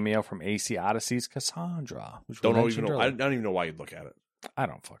features a cameo from AC Odyssey's Cassandra. I don't even know why you'd look at it. I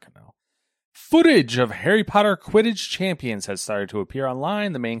don't fucking know. Footage of Harry Potter Quidditch champions has started to appear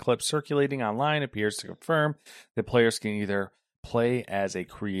online. The main clip circulating online appears to confirm that players can either play as a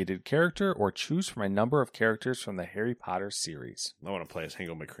created character or choose from a number of characters from the Harry Potter series. I want to play as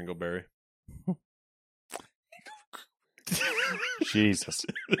Hingle McCringleberry. Jesus.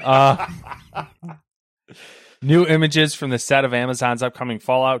 New images from the set of Amazon's upcoming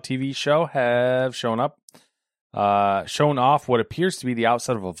Fallout TV show have shown off what appears to be the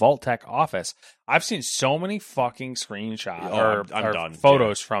outside of a Vault-Tec office. I've seen so many fucking screenshots or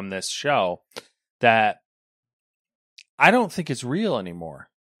photos from this show that I don't think it's real anymore.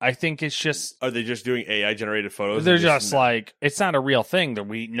 I think it's just... Are they just doing AI generated photos? They're just like, it's not a real thing, that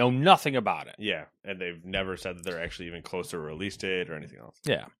we know nothing about it. Yeah, and they've never said that they're actually even close to a release date or anything else.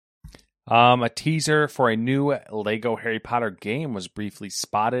 Yeah. A teaser for a new Lego Harry Potter game was briefly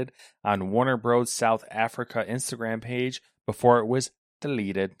spotted on Warner Bros. South Africa Instagram page before it was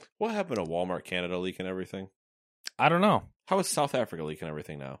deleted. What happened to Walmart Canada leaking everything? I don't know. How is South Africa leaking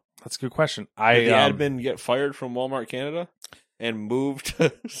everything now? That's a good question. Did the admin get fired from Walmart Canada and moved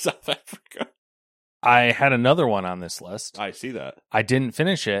to South Africa? I had another one on this list. I see that. I didn't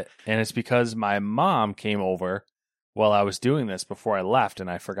finish it, and it's because my mom came over while I was doing this before I left, and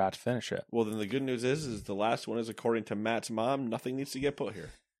I forgot to finish it. Well, then the good news is the last one is, according to Matt's mom, nothing needs to get put here.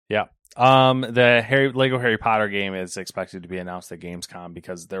 Yeah. The Lego Harry Potter game is expected to be announced at Gamescom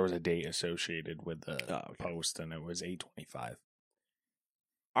because there was a date associated with the post, and it was 8/25.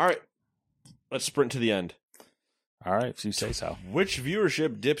 All right. Let's sprint to the end. All right, if you say so. Twitch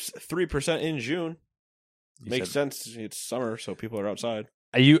viewership dips 3% in June. Makes sense. It's summer, so people are outside.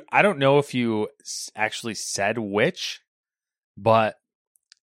 I don't know if you actually said which, but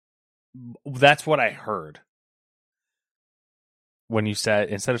that's what I heard. When you said,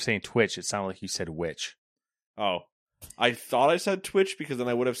 instead of saying Twitch, it sounded like you said which. Oh. I thought I said Twitch because then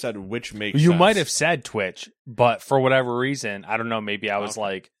I would have said which makes sense. You might have said Twitch, but for whatever reason, I don't know, maybe I was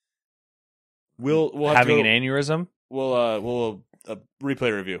like, We'll have having to go, an aneurysm. We'll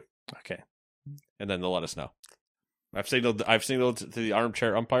replay review, Okay. and then they'll let us know. I've signaled to the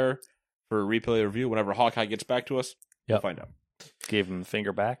armchair umpire for replay review. Whenever Hawkeye gets back to us, we'll find out. Gave him the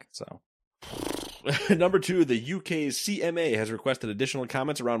finger back. So Number 2, the UK's CMA has requested additional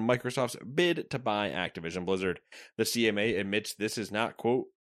comments around Microsoft's bid to buy Activision Blizzard. The CMA admits this is not, quote,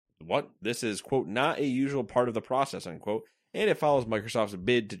 not a usual part of the process, unquote, and it follows Microsoft's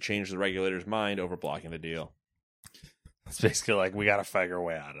bid to change the regulator's mind over blocking the deal. it's basically like, we got to figure a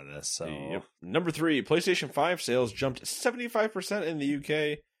way out of this. So Yep. Number 3, PlayStation 5 sales jumped 75% in the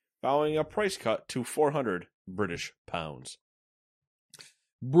UK following a price cut to 400 British pounds.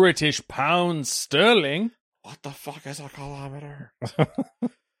 British pounds sterling. What the fuck is a kilometer?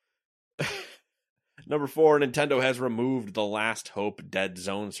 Number 4, Nintendo has removed The Last Hope Dead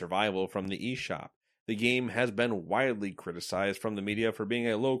Zone Survival from the eShop. The game has been widely criticized from the media for being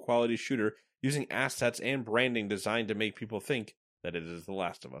a low-quality shooter using assets and branding designed to make people think that it is The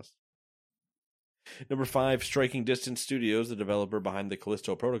Last of Us. Number 5, Striking Distance Studios, the developer behind the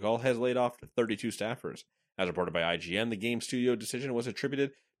Callisto Protocol, has laid off 32 staffers. As reported by IGN, the game studio decision was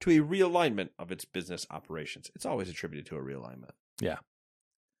attributed to a realignment of its business operations. It's always attributed to a realignment. Yeah.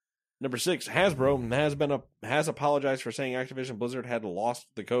 Number 6, Hasbro has apologized for saying Activision Blizzard had lost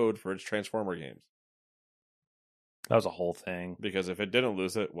the code for its Transformer games. That was a whole thing. Because if it didn't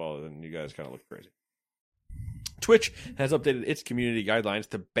lose it, well, then you guys kind of look crazy. Twitch has updated its community guidelines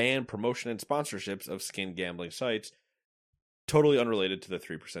to ban promotion and sponsorships of skin gambling sites, totally unrelated to the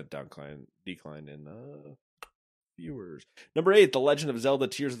 3% decline in viewers. Number 8, The Legend of Zelda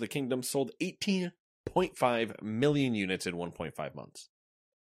Tears of the Kingdom sold 18.5 million units in 1.5 months.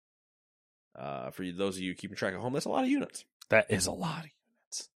 For those of you keeping track at home, that's a lot of units. That is a lot of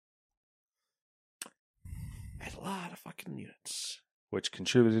units. That's a lot of fucking units. Which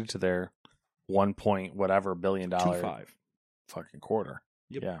contributed to their $1 billion 2.5 fucking quarter.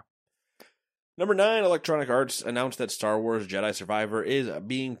 Yep. Yeah. Number 9, Electronic Arts announced that Star Wars Jedi Survivor is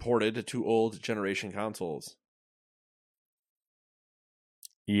being ported to old generation consoles.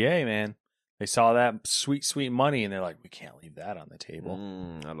 Yay, man. They saw that sweet, sweet money, and they're like, we can't leave that on the table.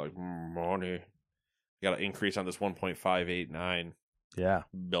 I'd like money. Got to increase on this 1.589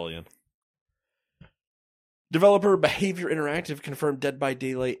 billion. Developer Behavior Interactive confirmed Dead by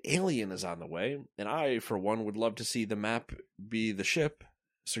Daylight Alien is on the way, and I, for one, would love to see the map be the ship,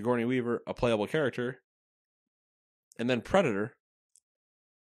 Sigourney Weaver, a playable character, and then Predator,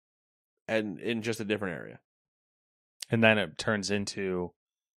 and in just a different area. And then it turns into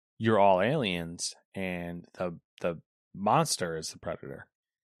you're all aliens, and the monster is the Predator.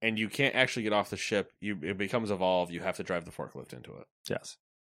 And you can't actually get off the ship. It becomes evolved. You have to drive the forklift into it. Yes.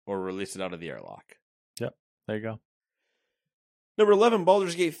 Or release it out of the airlock. Yep. There you go. Number 11,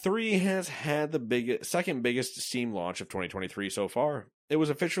 Baldur's Gate 3 has had the second biggest Steam launch of 2023 so far. It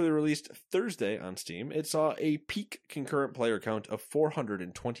was officially released Thursday on Steam. It saw a peak concurrent player count of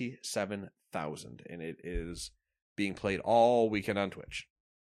 427,000, and it is being played all weekend on Twitch.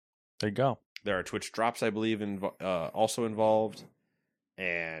 There you go. There are Twitch drops, I believe, also involved,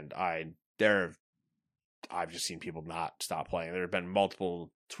 and I've just seen people not stop playing. There have been multiple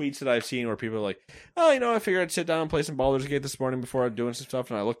tweets that I've seen where people are like, oh, I figured I'd sit down and play some Baldur's Gate this morning before I'm doing some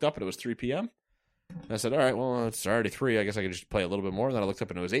stuff, and I looked up and it was 3 p.m. And I said, all right, well, it's already 3. I guess I could just play a little bit more. And then I looked up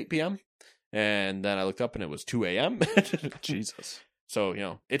and it was 8 p.m. And then I looked up and it was 2 a.m. Jesus.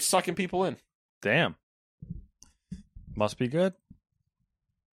 So, it's sucking people in. Damn. Must be good.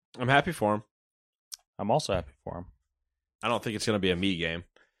 I'm happy for him. I'm also happy for him. I don't think it's going to be a me game.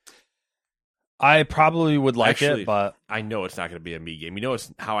 I probably would like Actually, it, but I know it's not going to be a me game.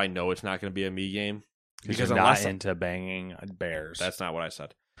 It's how I know it's not going to be a me game? Because you're not into banging bears. That's not what I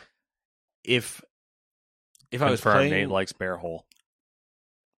said. If I was Confirmed, playing, Nate likes bear hole.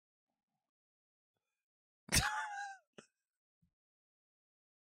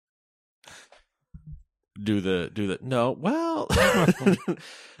 do the no, well,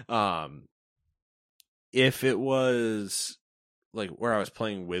 if it was like where I was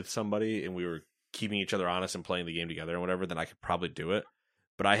playing with somebody and we were keeping each other honest and playing the game together and whatever, then I could probably do it.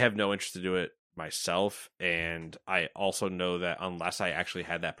 But I have no interest to do it myself, and I also know that unless I actually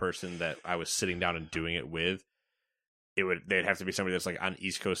had that person that I was sitting down and doing it with, they'd have to be somebody that's like on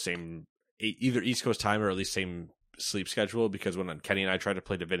East Coast, either East Coast time or at least same sleep schedule. Because when Kenny and I tried to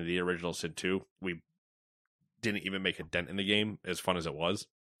play Divinity Original Sin 2, we didn't even make a dent in the game, as fun as it was.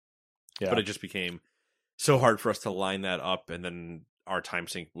 Yeah. But it just became so hard for us to line that up, and then our time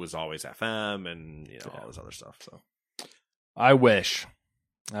sync was always FM and all this other stuff. So I wish.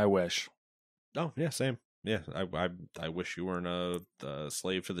 Oh yeah, same. Yeah, I wish you weren't a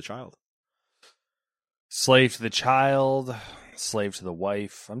slave to the child. Slave to the child, slave to the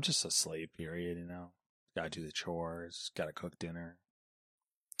wife. I'm just a slave, period, you know. Gotta do the chores, gotta cook dinner.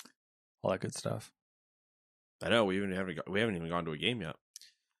 All that good stuff. I know, we haven't even gone to a game yet.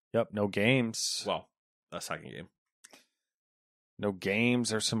 Yep, no games. Well, a second game. No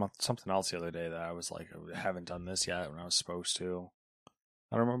games. There's something else the other day that I was like, I haven't done this yet when I was supposed to.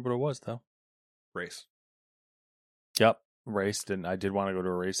 I don't remember what it was, though. Race. Yep, race. I did want to go to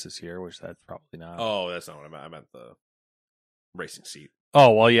a race this year, which that's probably not. Oh, that's not what I meant. I meant the racing seat.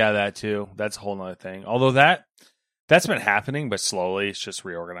 Oh, well, yeah, that too. That's a whole nother thing. Although that's been happening, but slowly. It's just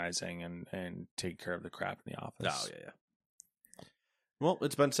reorganizing and taking care of the crap in the office. Oh, yeah. Well,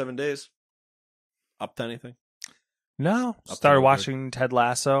 it's been 7 days. Up to anything? No. Started watching Ted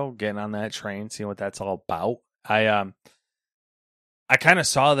Lasso, getting on that train, seeing what that's all about. I kind of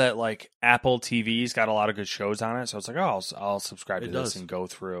saw that like Apple TV's got a lot of good shows on it, so I was like, oh, I'll subscribe to this and go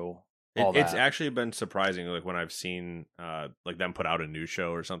through all that. It's actually been surprising, like when I've seen like them put out a new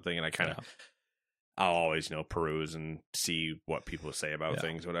show or something, and I'll always peruse and see what people say about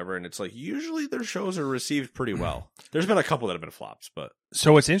things, whatever. And it's like usually their shows are received pretty well. There's been a couple that have been flops, but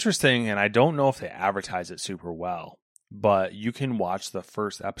so it's interesting, and I don't know if they advertise it super well, but you can watch the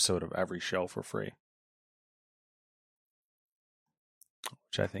first episode of every show for free,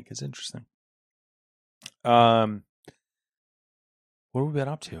 which I think is interesting. What have we been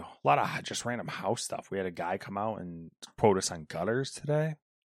up to? A lot of just random house stuff. We had a guy come out and quote us on gutters today.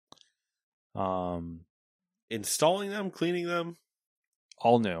 Installing them, cleaning them,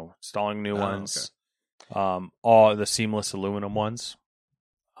 all new, installing new ones. Okay. All the seamless aluminum ones.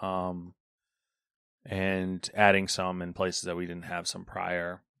 And adding some in places that we didn't have some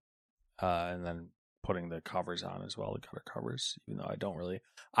prior. And then putting the covers on as well, the gutter covers, even though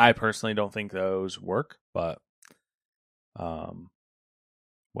I personally don't think those work, but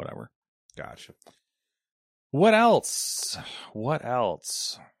whatever. Gotcha. What else?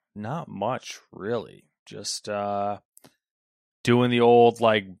 Not much, really. Just doing the old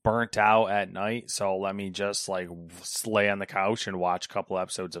like burnt out at night. So let me just like lay on the couch and watch a couple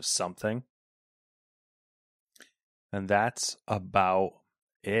episodes of something. And that's about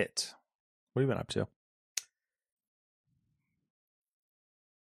it. What have you been up to?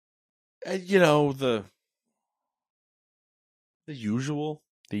 The usual.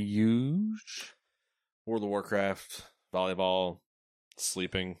 The huge. World of Warcraft, volleyball,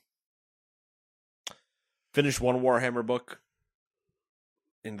 sleeping. Finished one Warhammer book.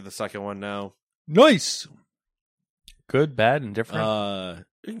 Into the second one now. Nice. Good, bad, and different?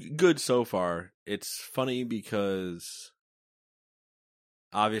 Good so far. It's funny because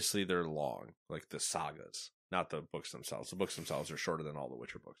obviously they're long, like the sagas, not the books themselves. The books themselves are shorter than all the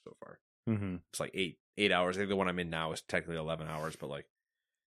Witcher books so far. Mm-hmm. It's like 8 hours. I think the one I'm in now is technically 11 hours, but like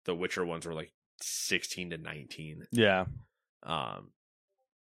the Witcher ones were like 16 to 19. Yeah.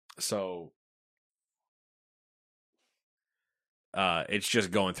 So it's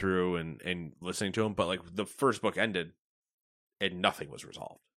just going through and listening to them, but like the first book ended and nothing was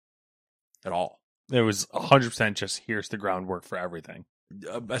resolved at all. It was 100% just here's the groundwork for everything.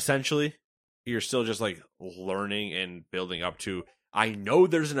 Essentially, you're still just like learning and building up to, I know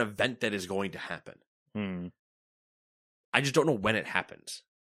there's an event that is going to happen. I just don't know when it happens.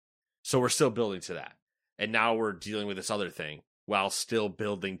 So we're still building to that. And now we're dealing with this other thing while still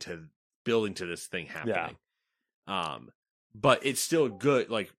building to this thing happening. Yeah. But it's still good.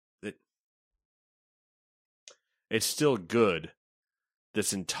 Like it's still good.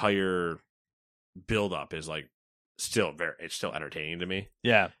 This entire build up is like it's still entertaining to me.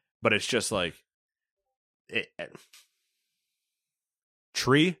 Yeah. But it's just like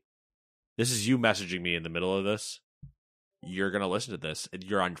Tree, this is you messaging me in the middle of this. You're going to listen to this and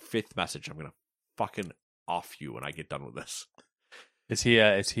you're on 5th message. I'm going to fucking off you when I get done with this. Is he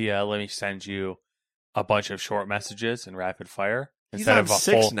let me send you a bunch of short messages in rapid fire instead of a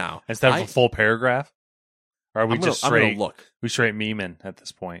 6 now. Instead of a full paragraph? Or are we straight look? We straight memeing at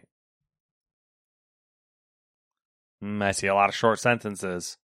this point? I see a lot of short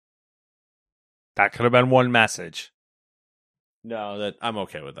sentences. That could have been one message. No, I'm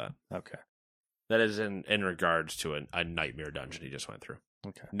okay with that. Okay. That is in regards to a nightmare dungeon he just went through.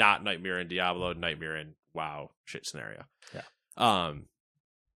 Okay. Not nightmare in Diablo, nightmare in WoW shit scenario. Yeah.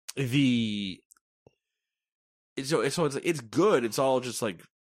 It's good. It's all just like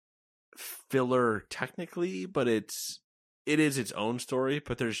filler technically, but it is its own story.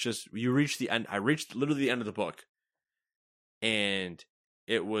 But there's just, you reach the end. I reached literally the end of the book, and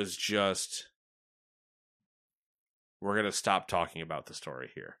it was just, we're gonna stop talking about the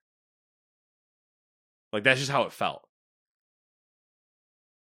story here. Like that's just how it felt.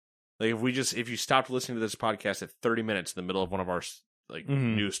 Like if you stopped listening to this podcast at 30 minutes in the middle of one of our like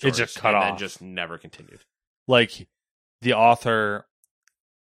news stories, it just cut off, and just never continued. Like the author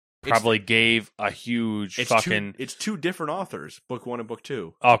probably gave a huge it's two different authors, book 1 and book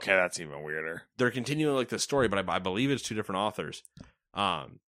 2. Okay, that's even weirder. They're continuing like the story, but I believe it's two different authors.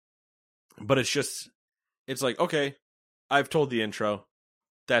 But it's like, okay, I've told the intro.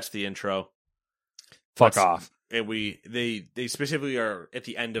 That's the intro. Fuck off. And they specifically are at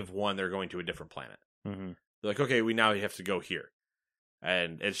the end of one. They're going to a different planet. Mm-hmm. They're like, okay, we now have to go here,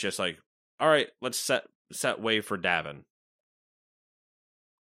 and it's just like, all right, let's set way for Davin.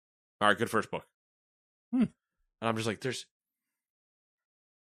 All right, good first book. And I'm just like, they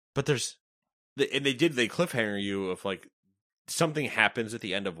cliffhanger you of like something happens at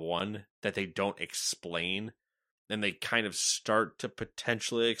the end of one that they don't explain, and they kind of start to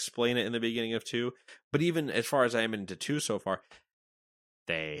potentially explain it in the beginning of 2. But even as far as I am into 2 so far,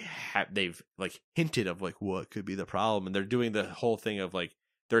 they've like hinted of like what could be the problem, and they're doing the whole thing of like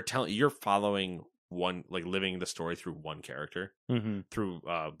they're telling you're following one, like living the story through one character, through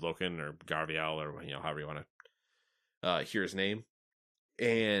Loken or Garvial or however you want to hear his name,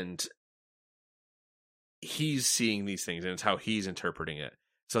 and he's seeing these things, and it's how he's interpreting it.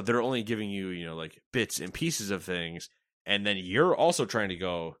 So they're only giving you like bits and pieces of things, and then you're also trying to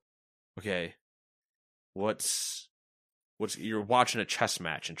go, okay, what's you're watching a chess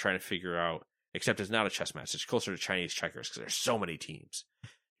match and trying to figure out, except it's not a chess match, it's closer to Chinese checkers because there's so many teams.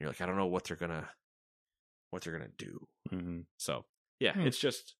 You're like, I don't know what they're gonna do. So yeah, it's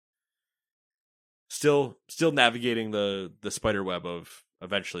just still navigating the spider web of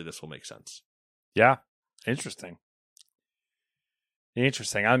eventually this will make sense. Yeah, interesting.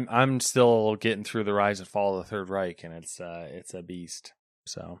 I'm still getting through the rise and fall of the Third Reich, and it's a beast.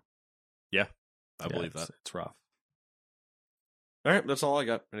 So yeah, I believe that it's rough. All right, that's all I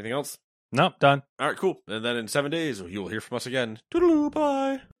got. Anything else? Nope, done. All right, cool. And then in 7 days, you will hear from us again. Toodaloo,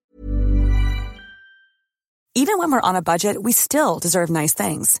 bye. Even when we're on a budget, we still deserve nice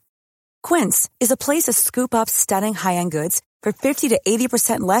things. Quince is a place to scoop up stunning high-end goods for 50 to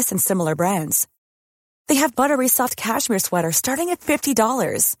 80% less than similar brands. They have buttery soft cashmere sweaters starting at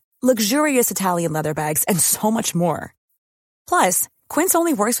 $50, luxurious Italian leather bags, and so much more. Plus, Quince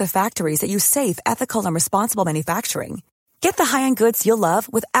only works with factories that use safe, ethical, and responsible manufacturing. Get the high-end goods you'll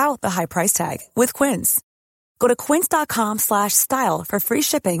love without the high price tag with Quince. Go to quince.com/style for free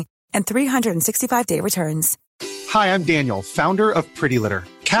shipping and 365-day returns. Hi, I'm Daniel, founder of Pretty Litter.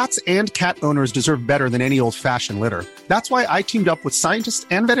 Cats and cat owners deserve better than any old-fashioned litter. That's why I teamed up with scientists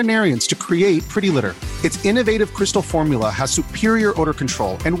and veterinarians to create Pretty Litter. Its innovative crystal formula has superior odor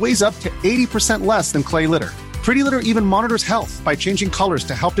control and weighs up to 80% less than clay litter. Pretty Litter even monitors health by changing colors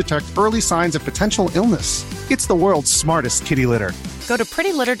to help detect early signs of potential illness. It's the world's smartest kitty litter. Go to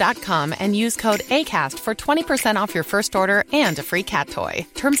prettylitter.com and use code ACAST for 20% off your first order and a free cat toy.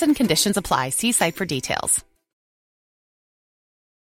 Terms and conditions apply. See site for details.